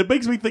 Yeah, it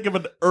makes me think of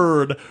an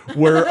urn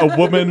where a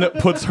woman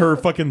puts her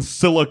fucking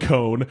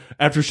silicone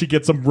after she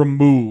gets them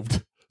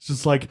removed. It's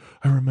just like,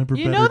 I remember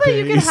You better know that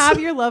days. you can have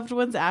your loved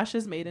one's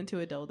ashes made into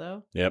a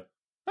dildo. Yep.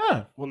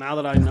 Huh. Well, now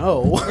that I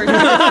know,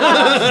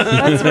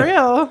 That's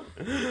real.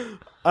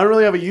 I don't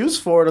really have a use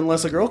for it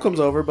unless a girl comes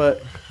over,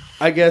 but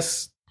I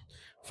guess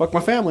fuck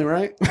my family,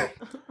 right?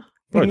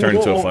 Probably turn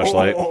into a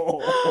flashlight.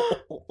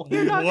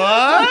 You're not What?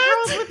 gonna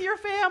fuck girls with your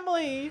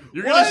family.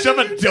 You're Why gonna shove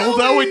a did you tell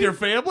dildo me? in your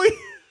family?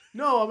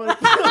 No,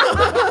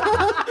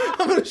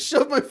 I'm gonna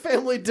shove my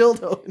family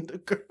dildo into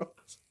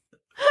girls.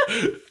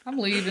 I'm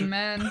leaving,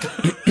 man.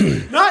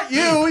 Not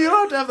you. You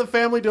don't have to have the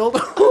family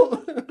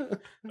dildo.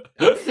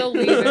 I'm still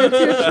leaving. It's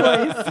your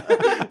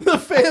choice. The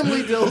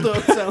family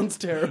dildo sounds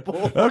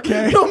terrible.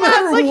 Okay. No That's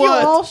matter like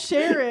what. you all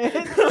share it. I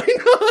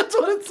know, that's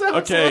what it sounds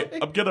Okay,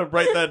 like. I'm gonna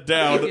write that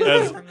down Get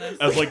away from this.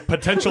 as like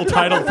potential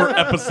title for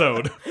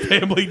episode.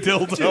 Family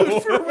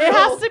dildo. It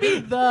has to be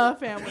the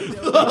family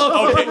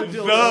dildo. Okay, Family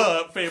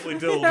dildo. the family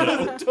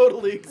dildo.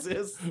 Totally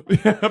exists.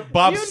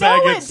 Bob You know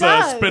Saget's it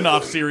does.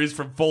 spin-off series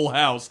from Full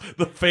House,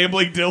 The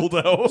Family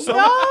Dildo.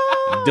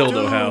 No.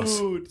 Dildo house.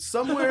 Dude,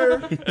 somewhere.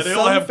 And they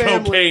all have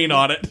cocaine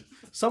on it.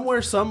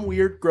 Somewhere, some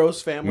weird,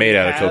 gross family Made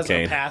out of has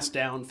cocaine. a passed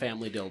down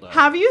family dildo.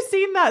 Have you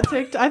seen that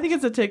TikTok? I think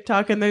it's a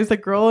TikTok, and there's a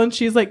girl, and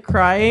she's like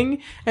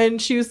crying,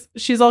 and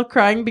she's all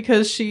crying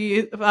because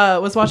she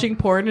was watching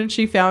porn, and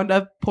she found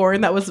a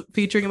porn that was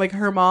featuring like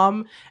her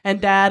mom and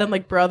dad and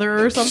like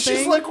brother or something.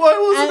 She's like, why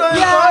wasn't And, I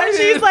yeah, invited?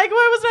 she's like,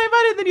 why wasn't I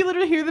invited? And then you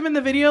literally hear them in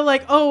the video,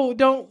 like, oh,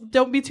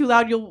 don't be too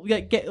loud. You'll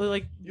get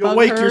like You'll bug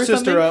wake her your or sister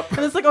something. up.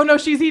 And it's like, oh no,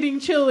 she's eating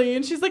chili,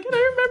 and she's like, and I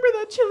remember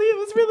that chili. It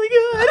was really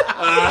good.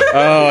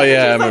 Oh yeah, I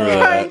She's like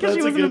remember crying that. because That's she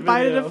a wasn't good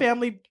invited to video.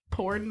 family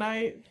porn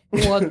night,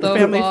 What the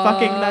family fuck?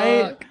 fucking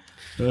night.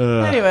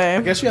 Ugh. Anyway,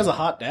 I guess she has a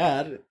hot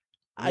dad.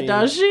 I mean,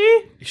 does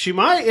she? She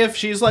might if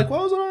she's like, why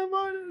wasn't I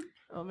invited?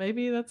 Well,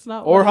 maybe that's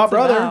not. Or what hot it's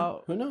brother.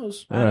 about. Who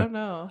knows? I don't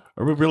know.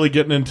 Are we really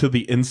getting into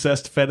the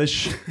incest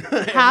fetish?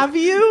 Have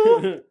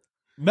you?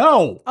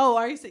 No.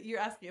 Oh, you're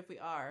asking if we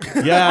are? I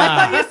thought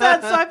Yeah. you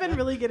said. So I've been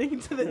really getting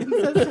into the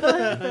incest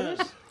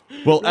fetish.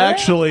 Well,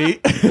 actually,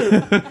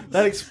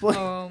 That explains.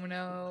 Oh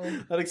no.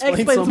 That explains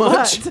so Explains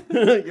much.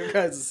 what? Your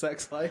guys'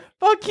 sex life.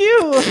 Fuck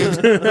you.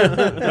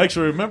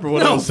 actually, remember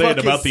what I No, was saying fuck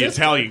his about the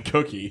sister. Italian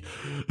cookie.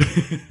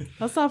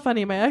 That's not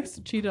funny. My ex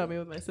cheated on me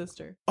with my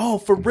sister. Oh,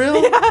 for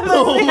real? Yeah, that's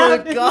oh what my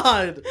happened.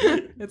 god!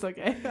 It's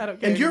okay. I don't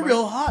care. And you're anymore.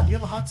 real hot. You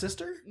have a hot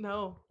sister?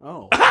 No,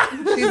 Oh,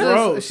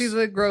 She's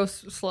a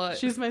gross slut.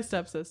 she's my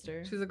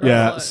stepsister. She's a gross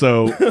Yeah, slut.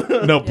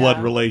 so no blood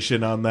Yeah.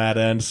 relation on that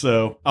end.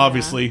 So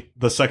obviously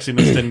the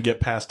sexiness didn't get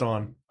passed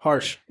on.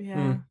 harsh.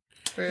 Yeah.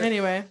 Rip.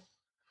 Anyway,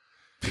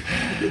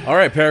 All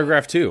right,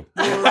 paragraph 2.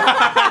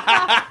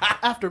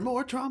 After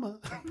more trauma.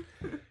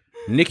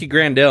 Nikki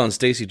Grandel and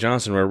Stacey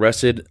Johnson were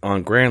arrested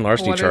on grand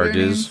larceny What are their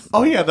charges. names?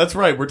 Oh yeah, that's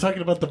right. We're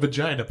talking about the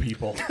vagina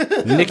people.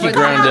 Nikki But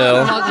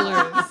Grandel,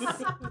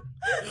 smugglers.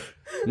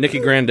 Nikki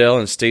Grandel,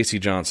 and Stacey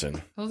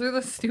Johnson. Those are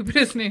the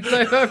stupidest names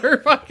I've ever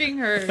fucking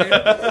heard.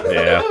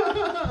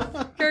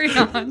 Yeah. Carry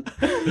on.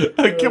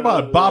 Come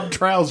on, Bob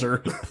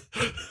Trouser.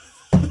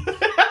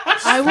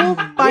 I will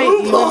bite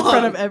you in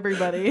front of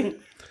everybody.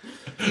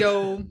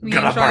 Yo, me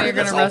Gonna and Sean burn are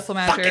gonna this wrestle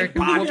whole match Eric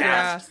and fucking whoop your podcast.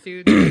 ass,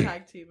 dude.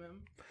 Tag team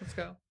him. Let's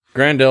go.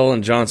 Grandel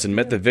and Johnson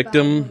met the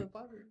victim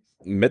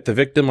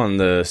on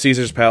the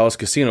Caesars Palace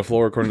casino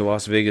floor, according to the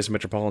Las Vegas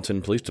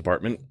Metropolitan Police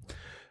Department.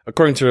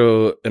 According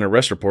to an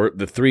arrest report,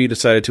 the three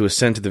decided to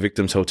ascend to the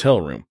victim's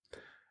hotel room.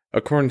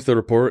 According to the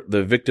report,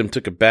 the victim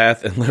took a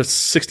bath and left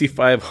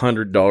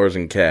 $6,500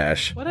 in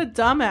cash What a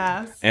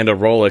dumbass. and a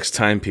Rolex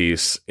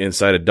timepiece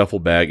inside a duffel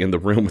bag in the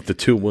room with the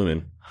two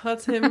women.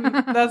 That's him.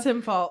 That's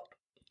him fault.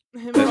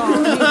 Him fault.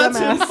 He's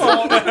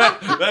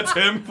dumbass. That's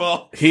him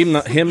fault.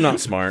 Him not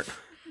smart.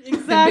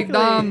 Exactly. Big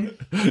dumb.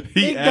 He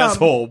Big dumb.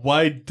 asshole.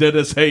 Why did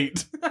us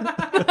hate?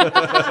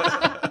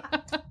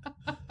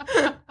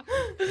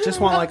 Just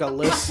want like a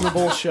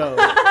listenable show.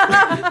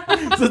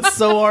 It's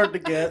so hard to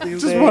get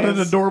these Just days. wanted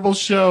a normal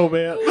show,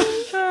 man.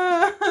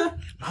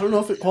 I don't know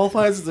if it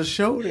qualifies as a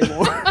show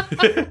anymore.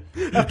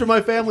 After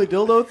my family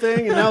dildo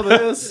thing and now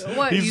this.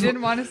 What? He's- You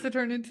didn't want us to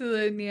turn into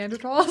the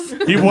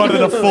Neanderthals? He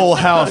wanted a full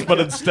house, but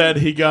instead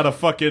he got a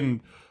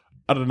fucking,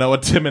 I don't know, a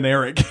Tim and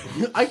Eric.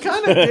 I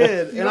kind of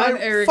did. And want I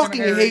Eric and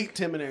fucking Eric. hate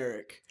Tim and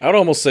Eric. I would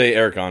almost say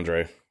Eric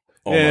Andre.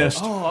 Almost.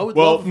 Oh, I would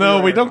Well, love no,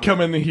 for we Eric. don't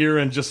come in here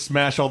and just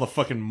smash all the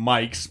fucking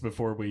mics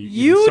before we even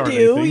You start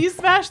do. anything. You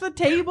smash the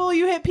table.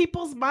 You hit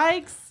people's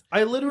mics.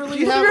 I literally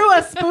You have. threw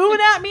a spoon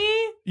at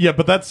me. Yeah,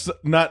 but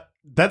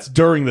that's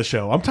during the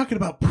show. I'm talking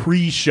about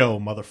pre-show,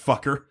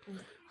 motherfucker.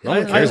 No one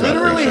I cares about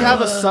literally Eric.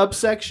 have a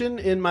subsection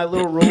in my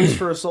little rules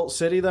for Assault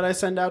City that I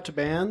send out to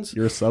bands.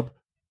 You're a sub.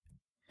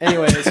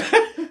 Anyways,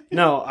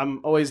 no, I'm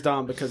always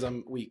dumb because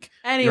I'm weak.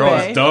 Anyway. You're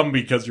always dumb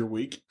because you're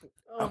weak.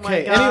 Oh my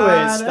Okay, God.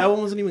 anyways, that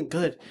one wasn't even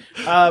good.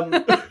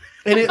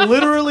 And it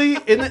literally,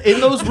 in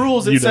those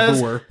rules, You it never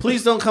says, were.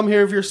 please don't come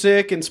here if you're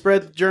sick and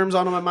spread germs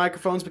onto my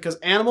microphones because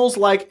animals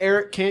like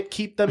Eric can't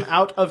keep them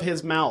out of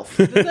his mouth.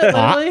 It Does it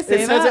literally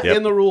say says that? it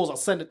in the rules. I'll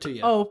send it to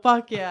you. Oh,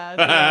 fuck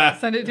yeah.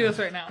 Send it to us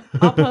right now.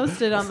 I'll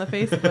post it on the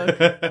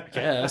Facebook.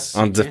 yes.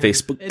 On the Yeah.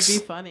 Facebook.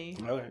 It'd be funny.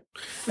 Okay.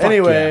 Fuck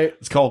Anyway, yeah.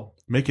 It's called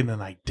making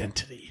an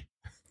identity.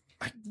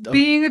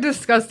 Being a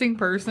disgusking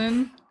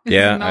person is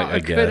Yeah, not I a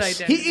good guess.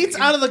 he identity. eats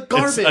out of the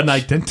garbage. It's an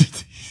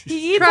identity.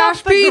 He eats Trash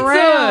off the pizza.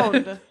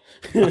 ground.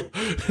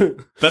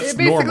 That's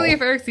Basically, normal.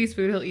 if Eric sees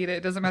food, he'll eat it.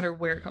 It doesn't matter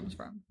where it comes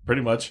from.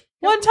 Pretty much.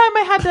 One time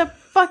I had to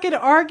fucking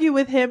argue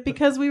with him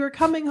because we were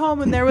coming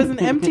home and there was an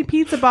empty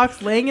pizza box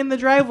laying in the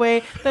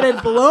driveway that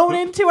had blown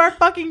into our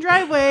fucking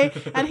driveway,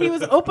 and he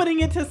was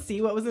opening it to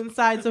see what was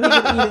inside so he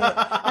could eat it.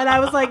 And I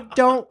was like,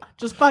 don't,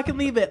 just fucking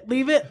leave it,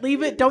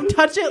 don't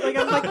touch it. Like,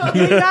 I'm like,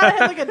 getting mad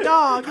at him like a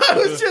dog. I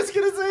was just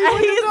gonna say And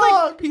like he's a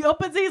dog. like, he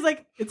opens it, he's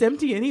like, it's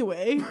empty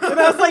anyway. And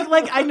I was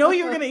like, I know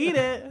you were gonna eat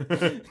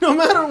it. No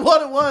matter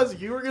what it was,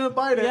 you were gonna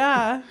bite it.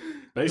 Yeah.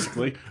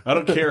 Basically, I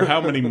don't care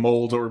how many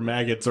mold or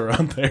maggots are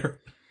on there.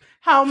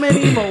 How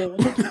many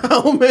mold?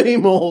 How many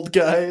mold,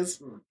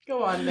 guys?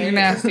 Go on, You're Nate.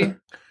 nasty.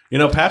 You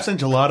know, Pabst and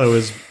Gelato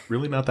is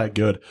really not that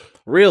good.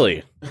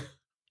 Really?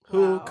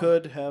 Who Wow.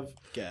 could have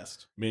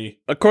guessed? Me.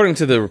 According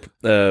to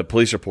the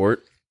police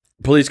report,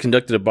 police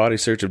conducted a body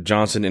search of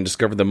Johnson and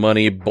discovered the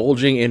money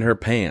bulging in her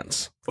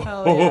pants.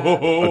 Hell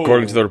yeah.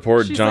 According to the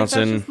report, She's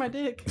Johnson... like, that's just my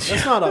dick.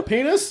 That's not a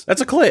penis.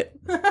 That's a clit.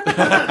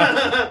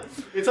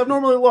 It's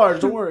abnormally large.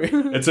 Don't worry.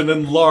 It's an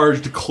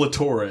enlarged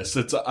clitoris.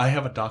 I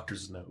have a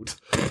doctor's note.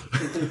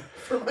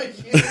 For my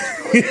huge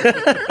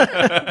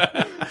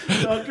clit.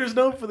 Doctor's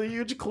note for the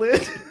huge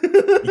clit.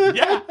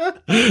 Yeah.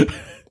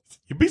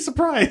 You'd be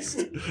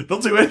surprised. They'll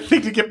do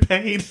anything to get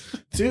paid.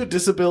 Dude,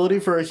 disability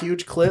for a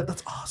huge clit.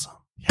 That's awesome.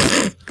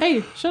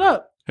 Hey, shut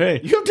up.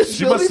 Hey, You have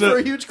disability for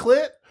a huge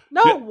clit?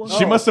 No.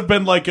 She must have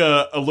been like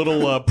a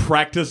little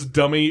practice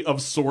dummy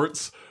of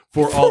sorts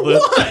for all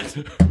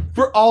the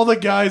for all the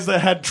guys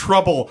that had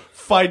trouble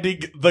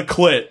finding the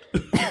clit.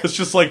 It's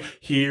just like,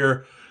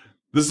 here,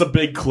 this is a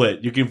big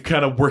clit. You can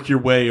kind of work your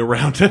way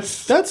around it.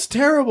 That's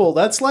terrible.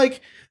 That's like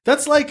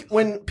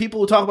when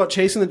people talk about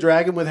chasing the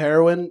dragon with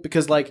heroin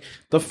because like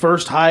the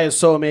first high is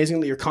so amazing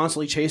that you're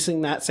constantly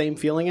chasing that same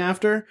feeling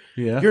after.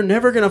 Yeah. You're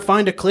never going to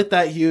find a clit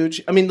that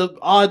huge. I mean, the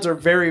odds are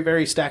very,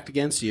 very stacked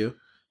against you.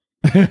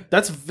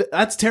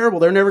 That's terrible.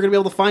 They're never going to be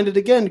able to find it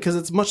again because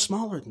it's much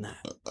smaller than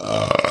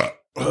that.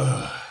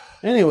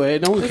 Anyway,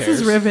 no one This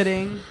cares. is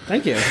riveting.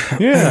 Thank you.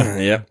 Yeah.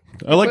 Yeah.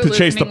 I like to Quit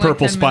chase the listening like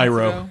purple 10 minutes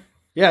Spyro. ago.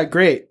 Yeah,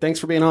 great. Thanks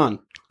for being on.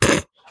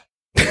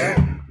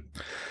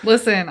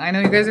 Listen, I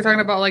know you guys are talking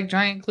about like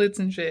giant clits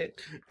and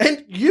shit.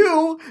 And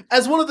you,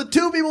 as one of the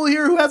two people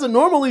here who has a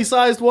normally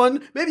sized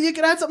one, maybe you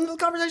could add something to the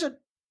conversation.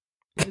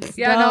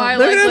 Yeah, no, I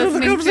There like it is, the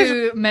listening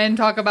conversation. to men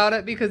talk about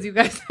it because you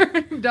guys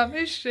are dumb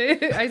as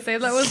shit. I say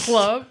that with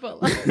love,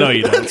 but like, No,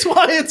 you don't. That's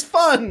why it's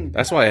fun.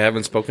 That's why I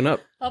haven't spoken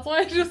up. that's why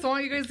I just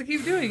want you guys to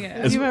keep doing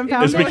it. It's, You haven't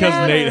found it's it because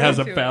yet? Nate Into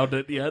hasn't it. found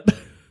it yet.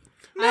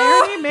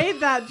 I already made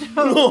that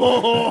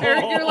joke.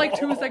 Eric, you're like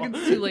 2 seconds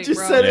too late, Just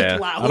bro. said Yeah.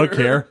 it louder. I don't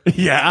care.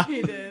 Yeah.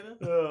 He did.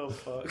 Oh,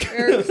 fuck.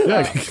 Eric,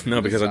 stop.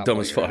 No, because I'm Stop dumb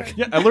while as you're fuck. at it.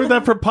 Yeah, I learned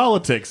that from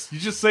politics. You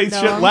just say No,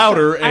 shit I'm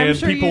louder sure- I'm and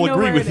sure people you know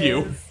agree where with it you.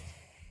 is.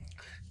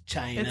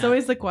 China. It's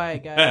always the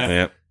quiet guys.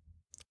 Yeah.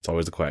 It's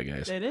always the quiet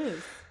guys. It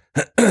is.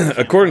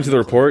 According to the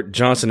report,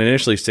 Johnson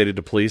initially stated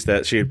to police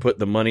that she had put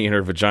the money in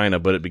her vagina,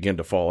 but it began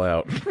to fall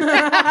out.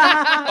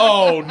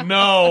 Oh,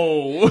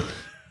 no.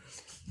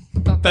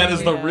 Stop That is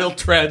the doing real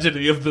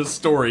tragedy of this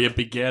story. It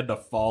began to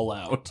fall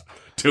out.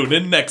 Tune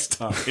in next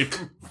time.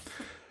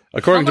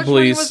 According How to much money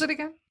police, was it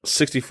again?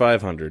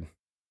 6,500.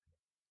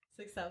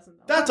 $6,000.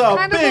 That's a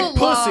Kind big of a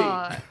pussy.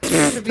 lot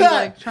to be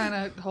like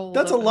trying to hold.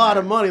 That's a up in lot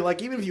there. of money.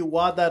 Like, even if you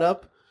wad that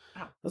up,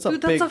 that's a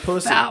Dude, big that's a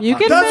pussy. fat You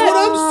can That's fit,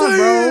 what I'm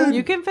saying.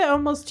 You can fit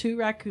almost 2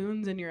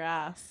 raccoons in your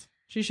ass.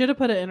 She should have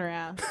put it in her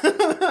ass.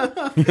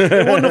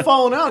 It wouldn't have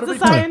fallen out. It's a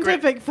It'd be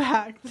great. scientific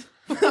fact.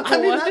 I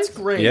mean, that's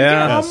great.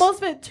 Yeah. You Yes. almost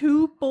fit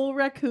 2 full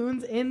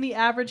raccoons in the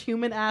average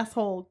human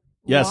asshole.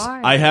 Yes,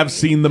 Why? I have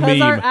seen the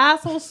Because our meme.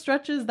 asshole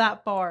stretches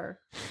that far.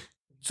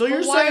 So you're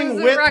But why saying is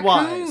it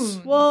width-wise.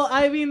 raccoon? Well,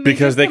 I mean,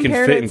 Because just they can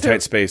compared fit it in to-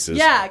 tight spaces.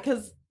 Yeah,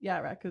 because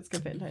raccoons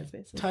can fit in tight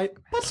spaces. Tight.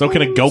 So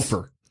can a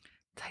gopher.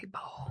 Typo.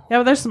 Yeah,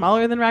 but they're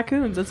smaller than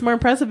raccoons. It's more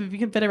impressive if you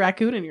can fit a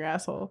raccoon in your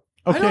asshole.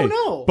 Okay. I don't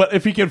know. But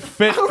if you can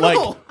fit, I don't like,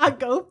 know. A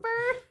gopher?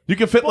 you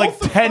can fit like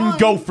Both are 10 fine.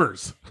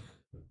 gophers.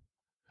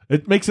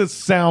 It makes it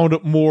sound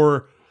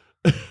more,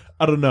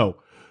 I don't know.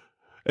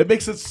 It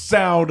makes it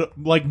sound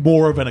like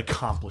more of an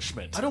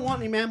accomplishment. I don't want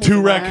any mammals. 2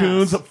 in my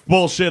raccoons, ass.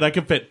 bullshit. I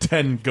can fit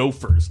 10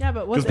 gophers. Yeah,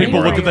 but what's Because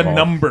people look at the angrier?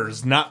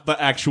 numbers, not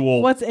the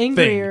actual What's thing.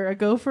 angrier, a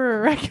gopher or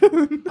a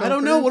raccoon? I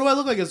don't know. What do I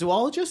look like? A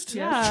zoologist?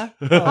 Yeah.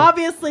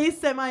 Obviously,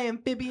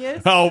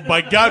 semi-amphibious. Oh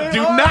my god,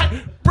 do not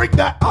bring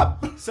that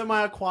up.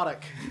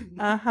 Semi-aquatic.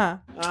 Uh-huh.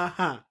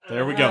 Uh-huh.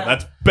 There we go.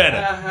 That's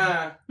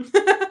better.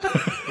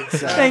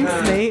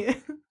 Thanks, Nate.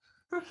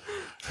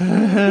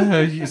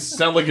 You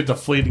sound like a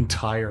deflating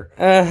tire.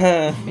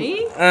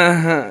 Me?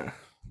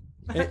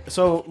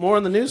 So, more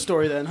on the news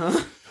story then,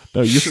 huh?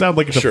 No, you sound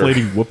like a Sure.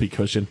 deflating whoopee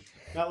cushion.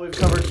 Now that we've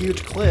covered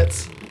huge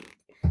clits.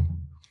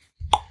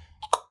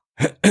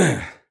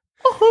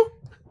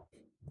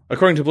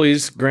 According to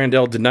police,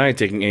 Grandel denied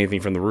taking anything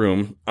from the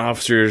room.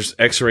 Officers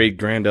x-rayed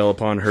Grandel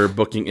upon her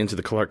booking into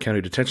the Clark County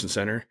Detention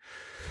Center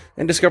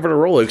and discovered a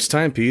Rolex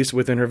timepiece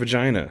within her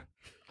vagina.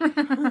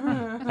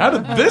 How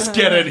did this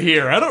get in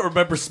here? I don't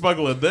remember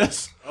smuggling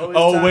this. Always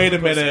Oh, time wait for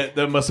a minute.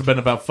 That must have been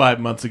about 5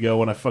 months ago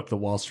when I fucked the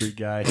Wall Street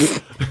guy. Did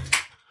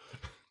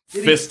he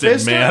Fisted,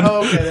 fist her? man.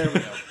 Oh, okay, there we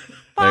go.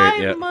 5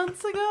 yeah.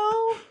 months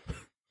ago?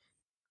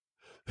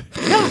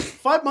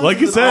 5 months Like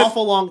you is said. an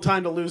awful long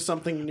time to lose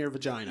something in your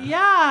vagina.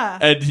 Yeah.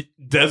 And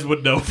Des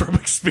would know from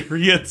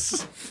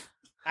experience.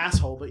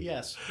 Asshole, but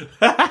yes.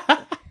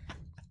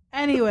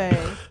 Anyway.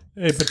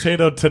 Hey,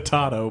 potato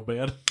tatato,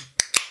 man.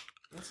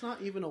 That's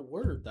not even a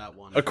word, that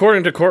one.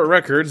 According to court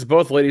records,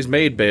 both ladies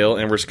made bail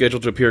and were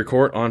scheduled to appear in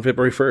court on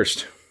February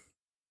 1st.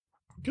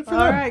 Good for All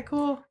them. right,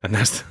 cool. And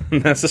that's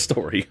the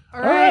story.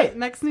 All right,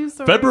 next news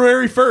story.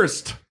 February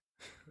 1st.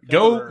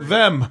 Go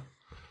them.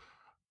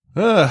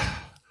 Will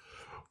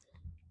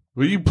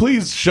you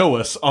please show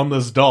us on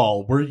this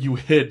doll where you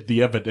hid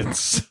the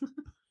evidence?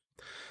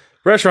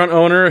 Restaurant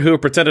owner who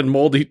pretended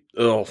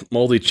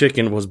moldy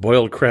chicken was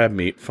boiled crab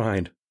meat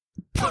fined.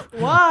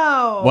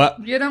 Wow.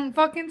 What? You don't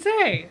fucking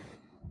say.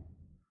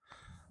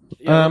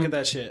 Yeah, look at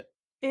that shit.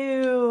 Ew.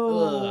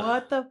 Ugh.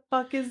 What the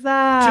fuck is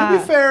that? To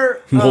be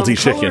fair, Moldy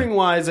chicken. coloring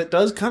wise, it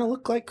does kind of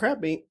look like crab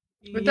meat.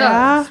 It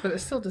Yeah. does, but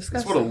it's still That's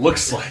disgusting. what it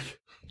looks like.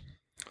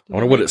 I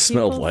wonder what it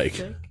smelled like.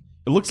 Sick?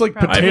 It looks like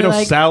Probably potato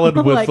like- salad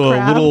with like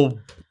crab. little,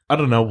 I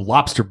don't know,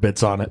 lobster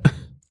bits on it.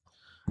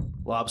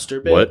 Lobster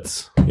What?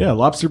 bits. Yeah,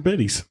 lobster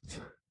bitties.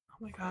 Oh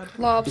my god.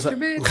 Lobster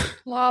bitch.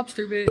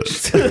 Lobster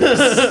bitch.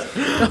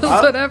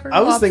 I, Whatever.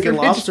 I was thinking bitch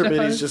lobster does.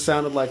 bitties just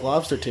sounded like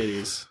lobster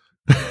titties.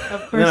 Of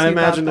course And I you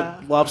imagined thought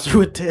a that. lobster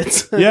with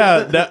tits.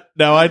 Yeah,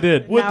 now I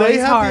did. Would Now they he's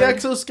have hard. the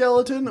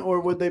exoskeleton, or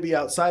would they be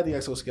outside the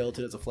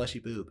exoskeleton as a fleshy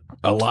boob?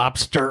 A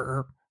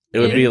lobster. It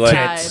would be like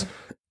Inside.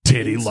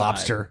 Titty Inside.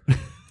 lobster.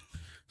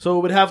 So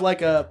it would have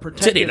like a Titty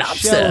protective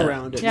lobster. shell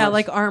around it. Yeah,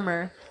 like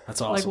armor. That's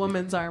awesome. Like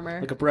woman's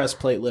armor. Like a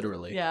breastplate,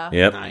 literally. Yeah.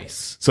 Yep.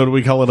 Nice. So do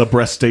we call it a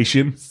breast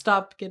station?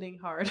 Stop getting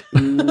hard.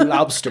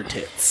 Lobster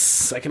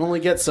tits. I can only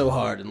get so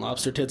hard, and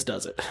lobster tits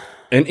does it.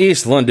 An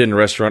East London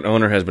restaurant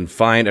owner has been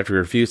fined after he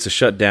refused to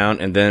shut down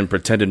and then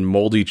pretended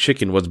moldy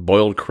chicken was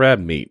boiled crab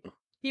meat.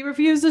 He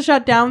refused to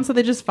shut down, so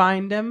they just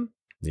fined him.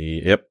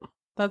 Yep.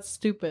 That's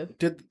stupid.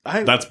 Did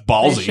I? That's They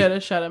ballsy. should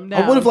have shut him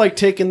down. I would have like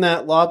taken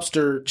that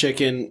lobster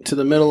chicken to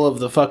the middle of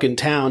the fucking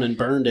town and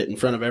burned it in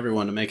front of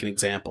everyone to make an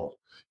example.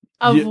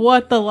 Of Yeah.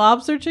 what, the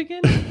lobster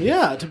chicken?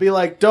 Yeah, to be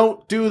like,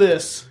 don't do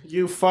this,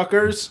 you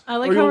fuckers. I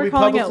like or how you'll we're be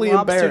calling it publicly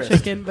lobster embarrassed.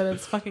 chicken, but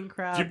it's fucking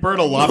crab. If you burn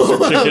a lobster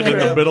chicken in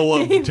the middle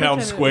of He town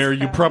pretended square, it was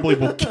you crab. probably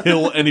will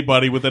kill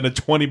anybody within a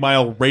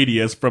 20-mile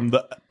radius from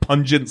the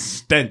pungent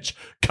stench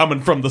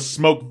coming from the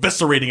smoke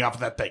viscerating off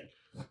of that thing.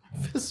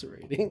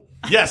 Eviscerating.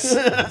 Yes.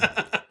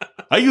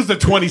 I used a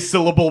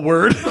 20-syllable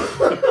word.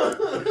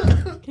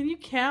 Can you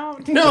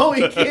count? No,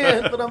 he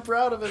can't, but I'm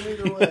proud of him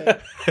either way.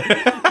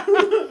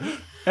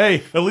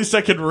 Hey, at least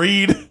I can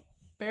read.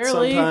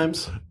 Barely.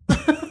 Sometimes.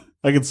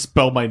 I can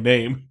spell my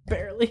name.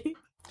 Barely.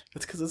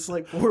 It's because it's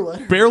like 4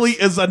 letters. Barely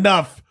is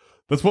enough.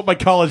 That's what my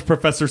college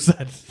professor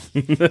said.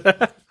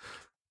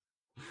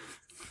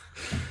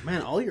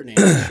 Man, all your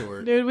names are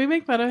short. Dude, we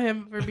make fun of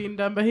him for being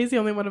dumb, but he's the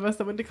only one of us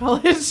that went to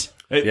college.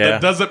 Yeah.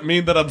 That doesn't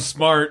mean that I'm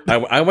smart.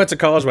 I went to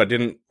college, but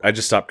I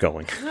just stopped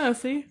going. Oh,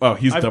 see? Oh,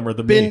 he's I've dumber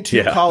than been me. to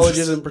Yeah.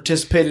 colleges and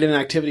participated in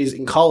activities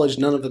in college,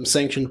 none of them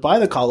sanctioned by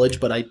the college,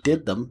 but I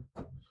did them.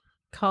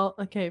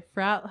 Okay,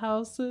 frat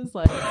houses,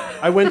 like...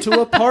 I went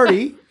to a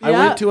party. I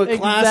Yeah, went to a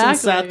class and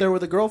sat exactly. there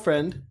with a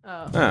girlfriend.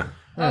 Oh. Ah.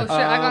 Oh shit!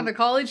 I got to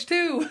college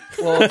too.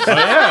 Well, Oh,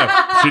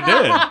 yeah, she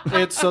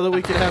did. it's so that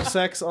we could have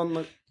sex on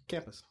the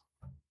campus.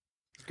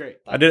 It's great.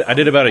 I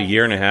did about a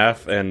year and a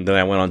half, and then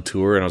I went on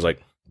tour, and I was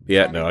like,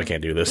 yeah, no, I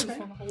can't do this.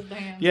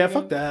 Yeah,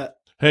 fuck that.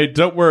 Hey,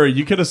 don't worry.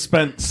 You could have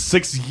spent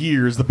 6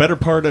 years, the better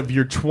part of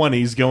your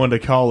 20s, going to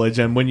college,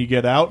 and when you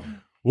get out,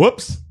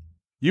 whoops,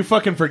 you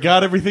fucking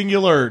forgot everything you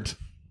learned.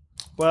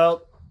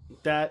 Well,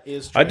 that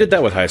is true. I did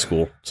that with high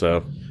school,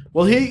 so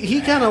Well, he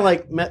kind of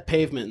like met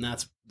pavement, and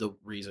that's the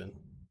reason.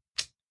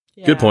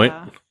 Good point.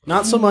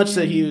 Not so much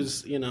that he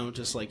was,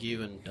 just like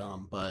you and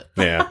dumb, but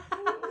yeah.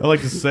 I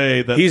like to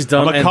say that He's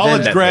dumb I'm a and college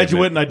then that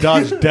graduate and I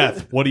dodged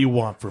death. What do you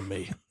want from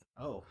me?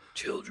 oh,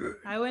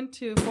 I went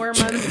to 4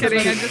 months. Kidding,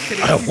 I'm just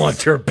kidding. I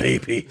want your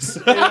babies.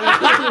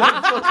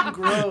 fucking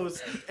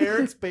gross.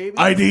 Eric's baby.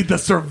 I need the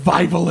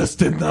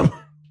survivalist in them.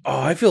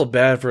 Oh, I feel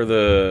bad for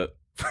the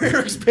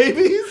Eric's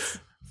babies.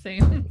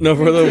 Same.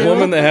 for the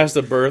woman that has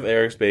to birth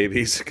Eric's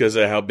babies because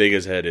of how big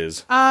his head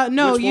is.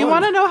 No, Which you one?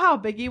 want to know how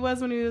big he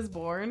was when he was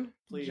born?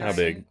 Please. How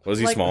big was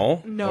he? Like,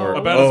 Small? no.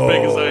 About as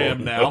big as I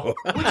am now.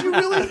 Would you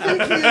really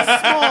think he is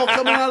small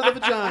coming out of the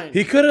vagina?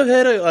 He could have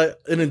had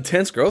an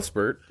intense growth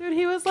spurt. Dude,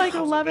 he was like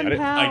 11 I did-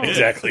 pounds.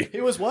 Exactly. He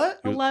was what?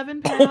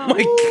 11 pounds. Oh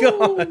my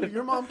god! Ooh,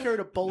 your mom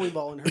carried a bowling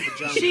ball in her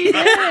vagina. She did.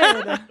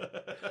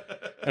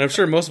 And I'm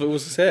sure most of it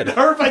was his head.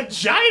 Her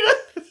vagina?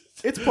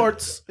 It's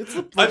parts. It's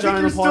the I think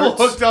vagina you're still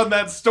parts. hooked on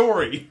that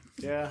story.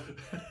 Yeah.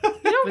 You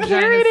don't Vagina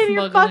carry it in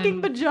your smuggling. fucking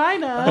I thought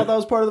vagina. that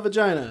was part of the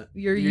vagina.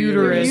 Your Your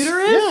uterus.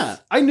 uterus? Yeah,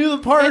 I knew the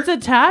part. It's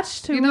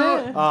attached to You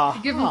know,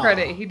 it. give him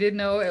credit. He did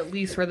know at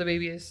least where the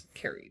baby is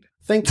carried.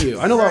 Thank you.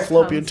 I know Where about it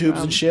fallopian comes tubes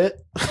from. and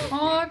shit.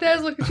 Aw,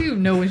 Daz, look at you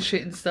knowing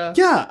shit and stuff.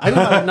 Yeah, I know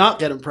how to not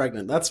get him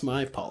pregnant. That's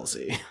my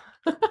policy.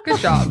 Good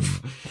job.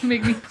 You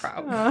make me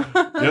proud.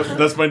 Yep,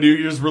 that's my New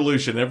Year's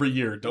resolution every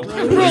year. Don't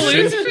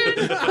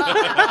Resolution?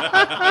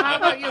 How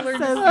about you learn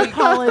Says to the speak?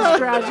 college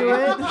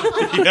graduate.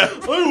 Yeah,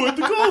 I went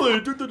to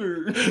college.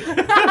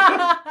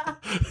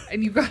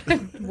 And you got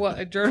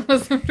a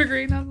journalism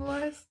degree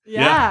nonetheless?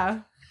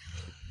 Yeah.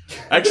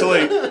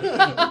 Actually,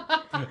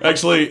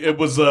 it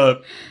was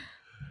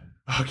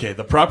okay.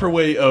 The proper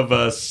way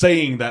of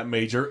saying that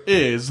major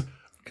is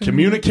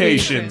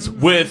communications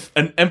with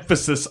an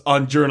emphasis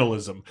on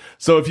journalism.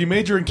 So if you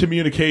major in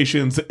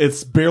communications,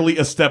 it's barely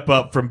a step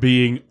up from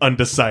being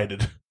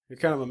undecided. You're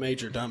kind of a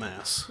major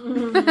dumbass.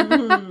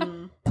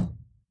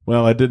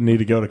 Well, I didn't need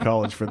to go to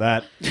college for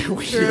that.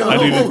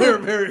 We're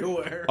very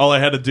aware. All I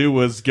had to do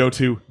was go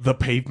to the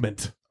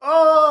pavement.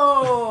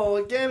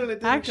 Oh, again, and it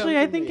didn't Actually,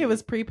 come I from think me. it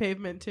was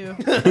pre-pavement too.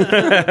 That's true.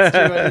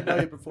 I didn't know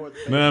you before the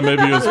thing. Nah,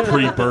 maybe it was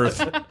pre-birth,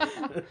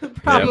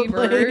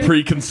 Probably.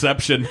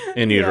 preconception.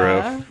 In utero.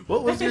 Yeah.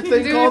 What was your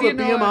thing Dude, called? A you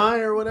know BMI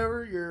or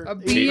whatever? Your A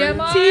BMI?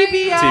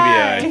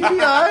 TBI.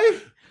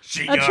 TBI?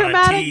 She A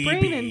traumatic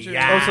brain injury.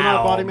 Oh, so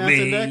not body mass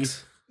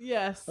index?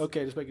 Yes.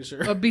 Okay, just making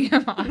sure. A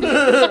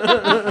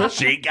BMI.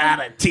 She got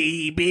a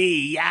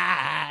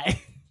TBI.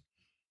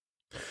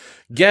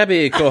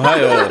 Gabby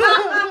Kohio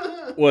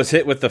was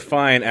hit with the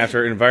fine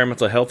after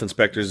environmental health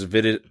inspectors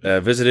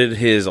visited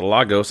his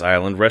Lagos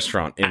Island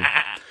restaurant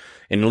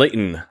in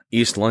Leighton,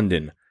 East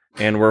London,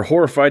 and were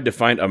horrified to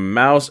find a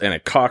mouse and a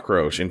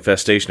cockroach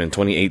infestation in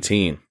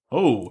 2018.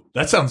 Oh,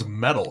 that sounds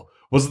metal.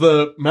 Was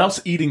the mouse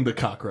eating the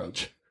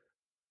cockroach?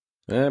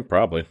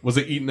 Probably. Was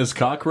it eating his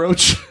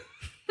cockroach?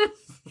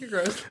 You're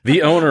gross.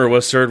 The owner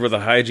was served with a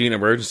hygiene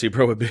emergency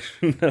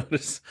prohibition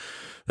notice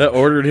that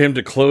ordered him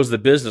to close the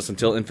business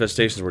until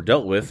infestations were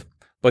dealt with.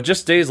 But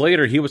just days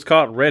later, he was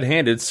caught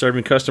red-handed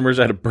serving customers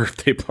at a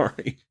birthday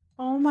party.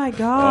 Oh my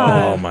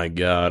god. Oh my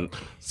god.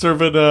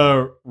 Serving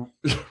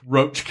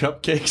roach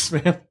cupcakes,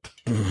 man.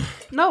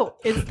 No,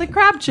 it's the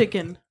crab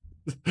chicken.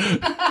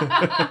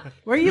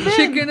 Where you been?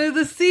 Chicken of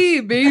the sea,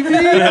 baby. Oh,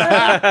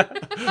 I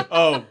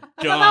thought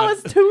that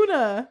God. was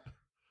tuna.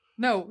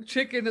 No,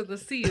 chicken of the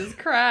sea is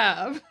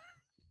crab.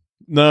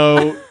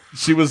 No,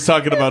 she was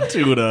talking about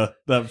tuna,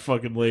 that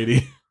fucking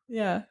lady.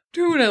 Yeah.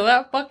 Tuna,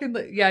 that fucking...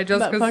 Yeah,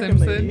 Jessica that fucking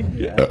Simpson.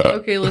 lady. Yeah.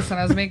 Okay, listen,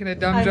 I was making a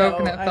dumb I joke know,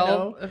 and it I fell,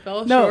 know. it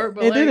fell No, short,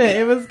 but it like... didn't.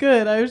 It was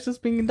good. I was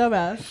just being a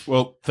dumbass.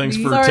 Well, thanks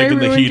for Sorry, taking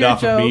the ruined heat your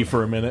off of me joke.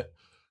 for a minute.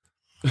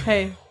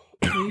 Hey,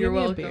 you You're give me a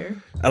welcome.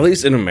 beer. At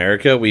least in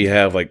America, we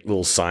have like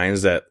little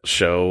signs that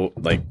show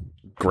like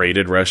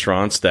graded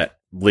restaurants that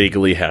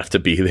legally have to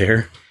be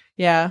there.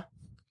 Yeah,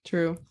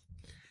 true.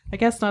 I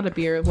guess not a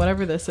beer.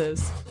 Whatever this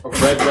is. A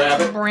red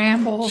rabbit.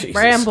 Bramble. Jesus.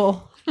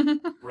 Bramble.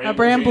 A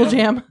bramble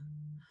jam.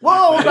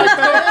 Whoa!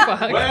 Fuck.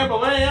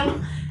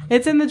 Bam.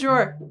 It's in the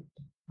drawer.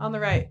 On the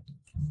right.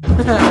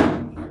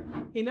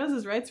 He knows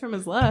his rights from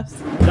his lefts.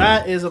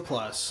 That is a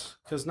plus.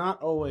 Because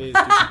not always do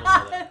people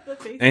know that. The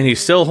face- And he's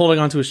still holding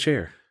onto his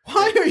chair.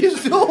 Why are you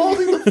still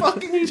holding the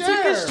fucking He chair?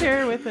 took his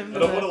chair with him. I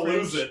don't want to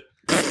lose it.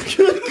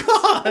 Good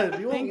God!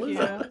 You won't Thank lose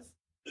you.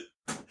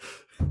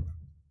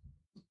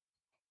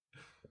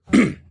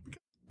 it.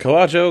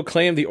 Colaggio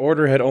claimed the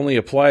order had only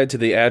applied to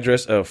the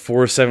address of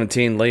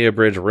 417 Leia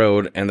Bridge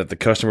Road and that the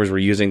customers were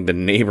using the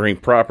neighboring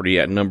property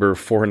at number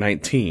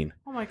 419.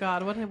 Oh my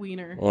god, what a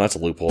wiener. Well, that's a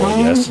loophole,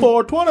 I guess.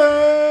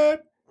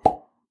 420!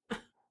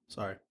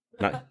 Sorry.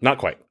 Not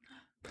quite.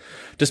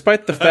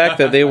 Despite the fact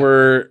that they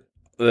were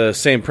the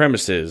same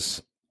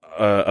premises,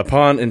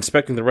 upon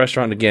inspecting the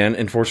restaurant again,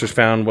 enforcers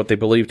found what they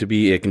believed to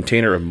be a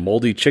container of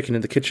moldy chicken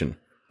in the kitchen.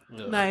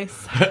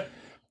 Nice.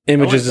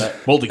 Images,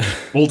 Moldy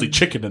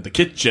chicken in the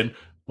kitchen.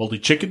 Moldy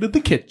chicken in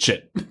the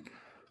kitchen.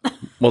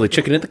 moldy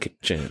chicken in the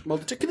kitchen. Well,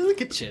 the chicken in the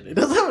kitchen. It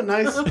does have a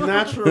nice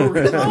natural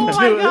rhythm Oh to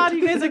my it. god,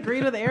 you guys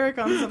agreed with Eric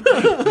on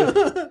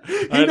something.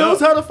 He knows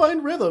how to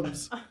find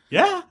rhythms.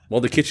 Yeah.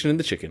 Moldy kitchen in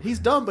the chicken. He's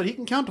dumb, but he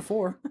can count to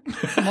 4.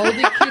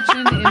 Moldy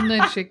kitchen in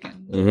the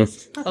chicken.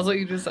 Mhm. That's what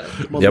you just said.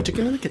 Moldy Yep.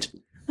 chicken in the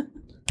kitchen.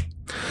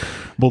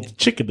 Moldy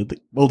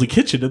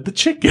kitchen in the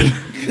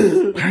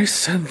chicken. I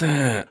said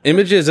that.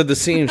 Images of the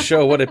scene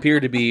show what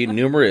appear to be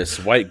numerous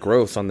white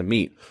growths on the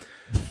meat.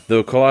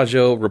 Though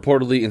Colaggio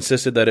reportedly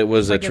insisted that it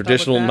was a I get that with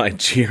traditional that.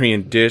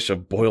 Nigerian dish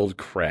of boiled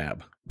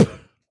crab.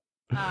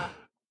 A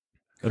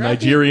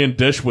Nigerian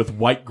dish with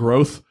white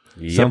growth.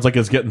 Yep. Sounds like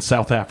it's getting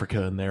South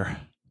Africa in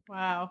there.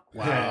 Wow.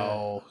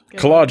 Wow.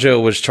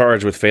 Colaggio was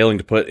charged with failing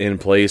to put in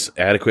place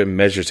adequate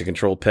measures to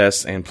control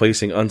pests and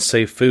placing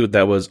unsafe food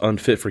that was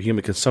unfit for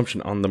human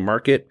consumption on the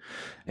market,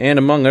 and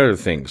among other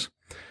things,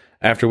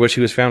 after which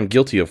he was found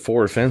guilty of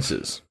 4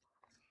 offenses.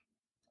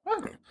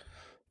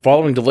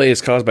 Following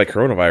delays caused by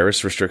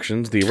coronavirus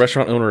restrictions, the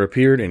restaurant owner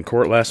appeared in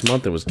court last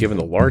month and was given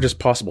the largest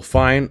possible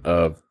fine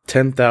of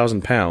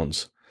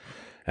 £10,000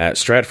 at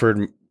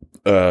Stratford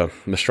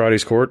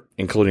Maestrades Court,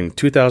 including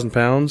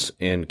 £2,000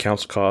 in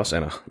council costs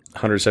and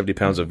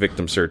 £170 of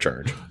victim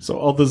surcharge. So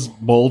all this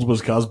mold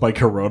was caused by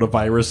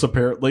coronavirus,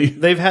 apparently.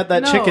 They've had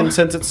that No. chicken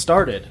since it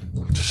started.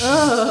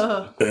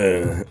 Ugh.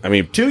 I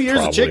mean, 2 years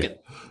probably. of chicken.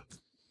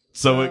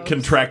 So it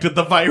contracted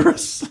the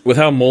virus. With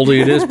how moldy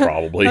it is,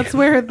 probably. That's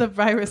where the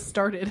virus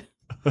started.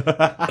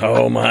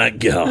 Oh my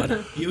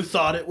god. You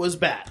thought it was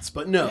bats,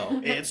 but no,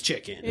 it's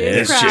chicken.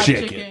 It's crab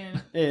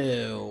chicken.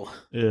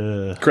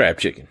 Ew. Crab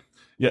chicken.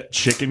 Yeah,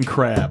 chicken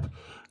crab.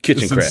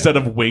 Kitchen It's crab. Instead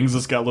of wings,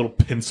 it's got little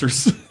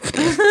pincers.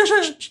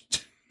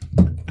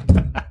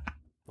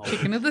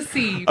 Chicken of the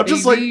sea. I'm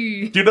just like,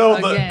 baby. you know,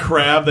 Again. the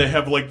crab, they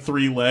have like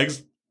 3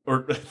 legs,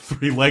 or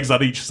 3 legs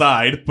on each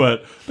side,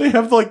 but they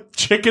have like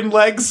chicken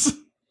legs.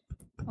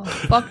 Oh,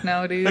 fuck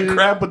no, dude. A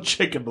crab with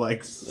chicken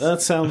legs.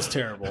 That sounds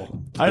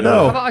terrible. I How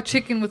know. about a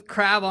chicken with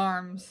crab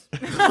arms?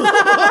 That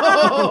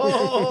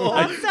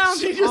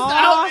sounds She just awesome.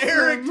 out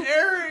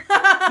Eric.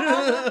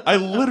 I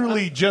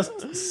literally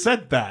just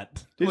said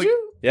that. Did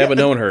you? Yeah, but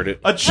no one heard it.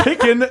 A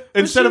chicken,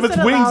 instead of its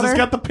said it wings, louder. it's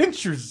got the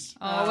pinchers.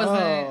 Oh, I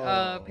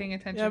wasn't paying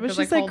attention. Yeah, but 'cause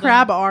she I said called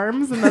crab him.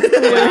 arms, and that's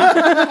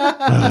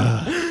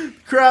cool.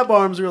 Crab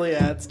arms really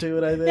adds to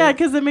it, I think. Yeah,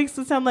 because it makes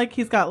it sound like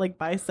he's got like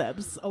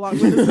biceps along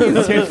with his knees.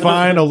 Okay,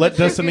 fine. I'll let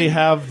Destiny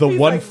have the He's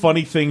one like-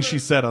 funny thing she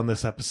said on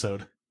this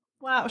episode.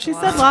 Wow, she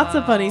said lots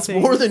of funny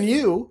things. More than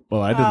you.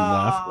 Well, I didn't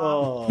laugh.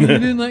 Oh, You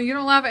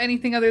don't laugh at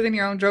anything other than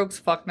your own jokes,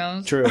 fuck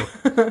nose. true.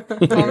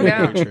 Calm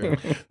down. True.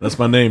 That's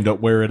my name.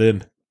 Don't wear it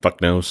in. Fuck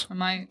knows. I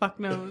might Fuck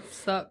knows.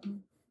 suck.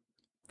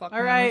 Fuck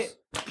All right.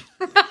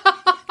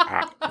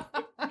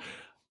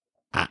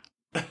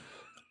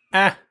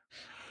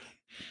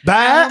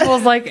 That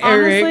Almost like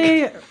Eric.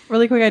 Honestly,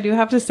 really quick, I do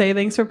have to say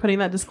thanks for putting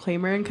that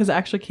disclaimer in because it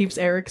actually keeps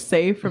Eric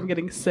safe from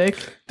getting sick.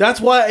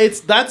 That's why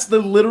that's the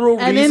literal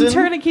And reason. in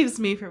turn, it keeps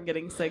me from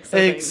getting sick. So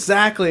thanks.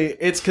 Exactly.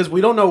 It's because we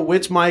don't know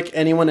which mic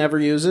anyone ever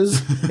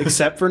uses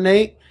except for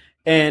Nate,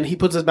 and he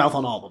puts his mouth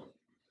on all of them.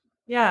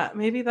 Yeah,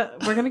 maybe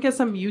that we're gonna get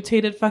some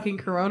mutated fucking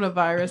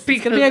coronavirus. It's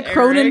Because gonna be a Eric.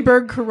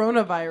 Cronenberg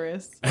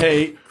coronavirus.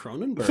 hey,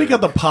 Cronenberg. think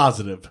of the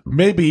positive.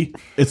 Maybe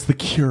it's the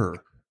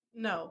cure.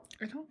 No.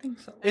 I don't think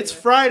so. It's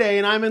Friday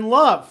and I'm in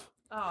love.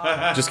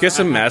 Aw. Just get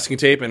some masking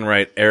tape and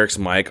write Eric's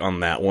mic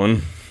on that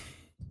one.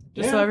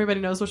 Just so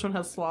everybody knows which one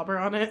has slobber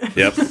on it.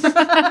 Yep.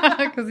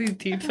 Because he's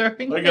deep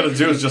throwing. All I gotta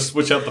do is just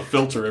switch out the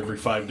filter every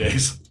 5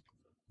 days.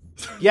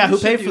 Yeah, who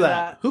should paid do for that?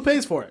 that. Who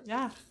pays for it?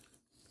 Yeah.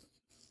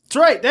 That's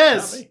right, Not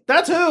Des. me.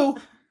 That's who.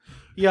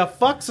 Yeah,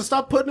 fuck, so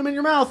stop putting them in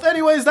your mouth.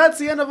 Anyways, that's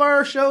the end of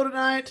our show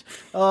tonight.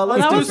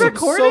 Let's that do was some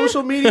recorded?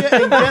 social media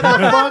and get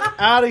the fuck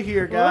out of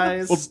here,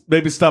 guys. Well,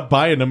 maybe stop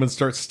buying them and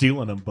start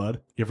stealing them,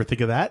 bud. You ever think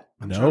of that?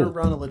 Trying to No.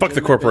 run a Fuck the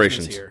legitimate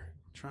corporations. business here.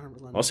 Trying to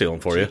run I'll steal 'em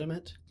for you.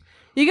 legitimate-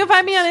 You can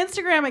find me on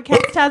Instagram at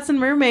Cats, Tats, and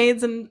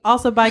Mermaids and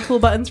also buy cool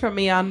buttons from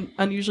me on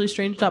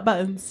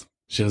unusuallystrange.buttons.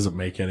 She doesn't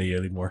make any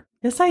anymore.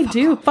 Yes, I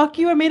do. Fuck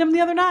you. I made them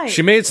the other night.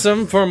 She made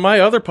some for my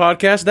other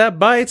podcast, That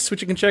Bites,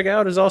 which you can check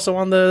out, is also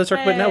on the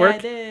Circle Pit Hey, Network. I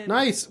did.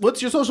 Nice.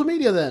 What's your social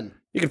media then?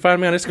 You can find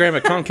me on Instagram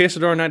at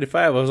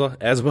Conquistador95,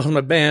 as well as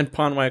my band,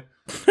 Pine Walk.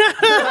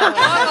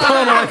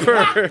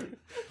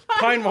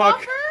 Pine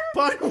Whopper.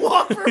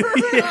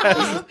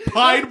 Yes,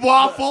 Pine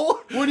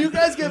waffle. When you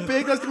guys get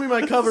big, that's gonna be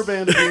my cover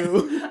band of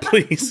you.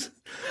 please.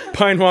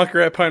 Pine Walker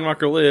at Pine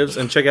Walker Lives,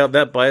 and check out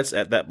That Bites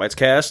at That Bites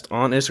Cast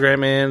on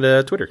Instagram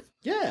and Twitter.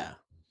 Yeah.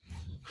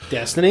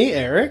 Destiny,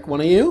 Eric,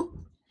 one of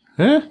you.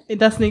 Huh? Hey,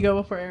 Destiny,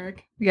 go before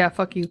Eric. Yeah,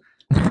 fuck you.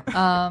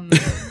 Follow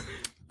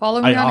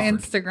me I on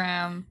offered.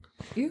 Instagram.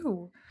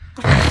 Ew.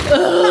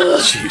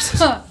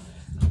 Jesus.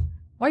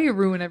 Why you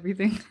ruin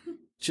everything?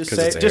 Just 'Cause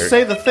say it's just Eric.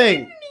 say the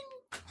thing.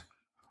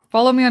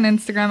 Follow me on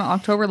Instagram,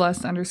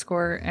 Octoberlust_, and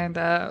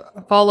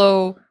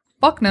follow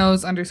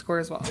fucknose_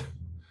 as well.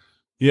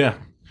 Yeah.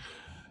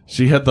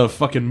 She had the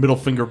fucking middle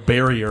finger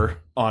barrier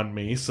on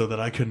me so that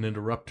I couldn't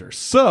interrupt her.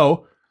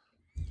 So,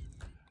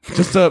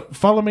 just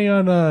follow me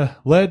on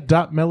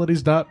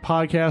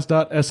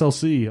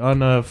led.melodies.podcast.slc on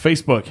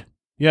Facebook.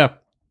 Yeah,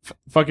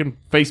 fucking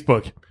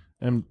Facebook.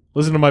 And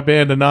listen to my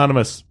band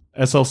Anonymous,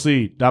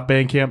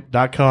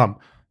 slc.bandcamp.com.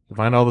 To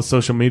find all the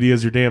social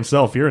medias your damn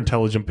self. You're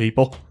intelligent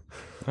people.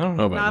 I don't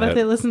know about Not if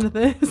they that. listen to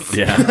this.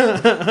 Yeah.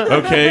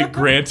 Okay,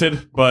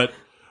 granted, but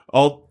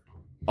all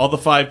the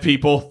 5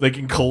 people, they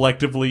can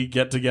collectively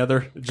get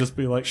together and just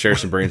be like, Share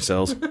some brain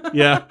cells.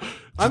 yeah,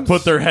 just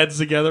put their heads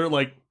together,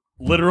 like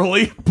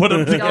literally put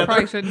them Y'all probably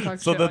together shouldn't talk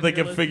so shit that on they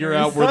your can figure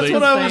listeners. out where That's they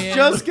what I was saying.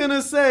 just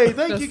gonna say.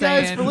 Thank Just you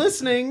guys saying. for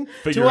listening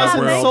Figure to us out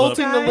where all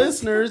insulting the- the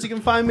listeners. You can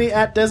find me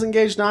at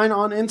Desengaged9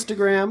 on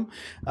Instagram.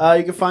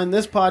 You can find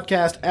this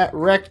podcast at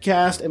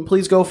Rectcast, and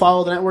please go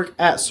follow the network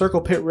at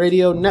Circle Pit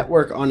Radio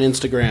Network on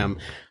Instagram.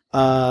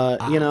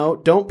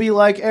 Don't be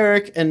like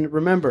Eric, and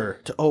remember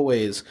to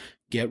always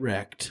get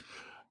wrecked.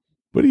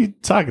 What are you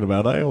talking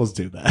about? I always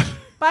do that.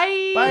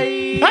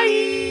 Bye.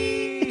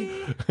 Bye.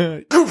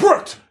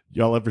 Correct.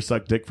 Y'all ever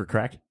suck dick for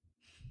crack?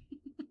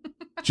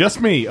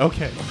 Just me.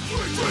 Okay.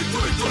 Break, break,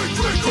 break, break,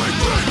 break, break,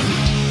 break.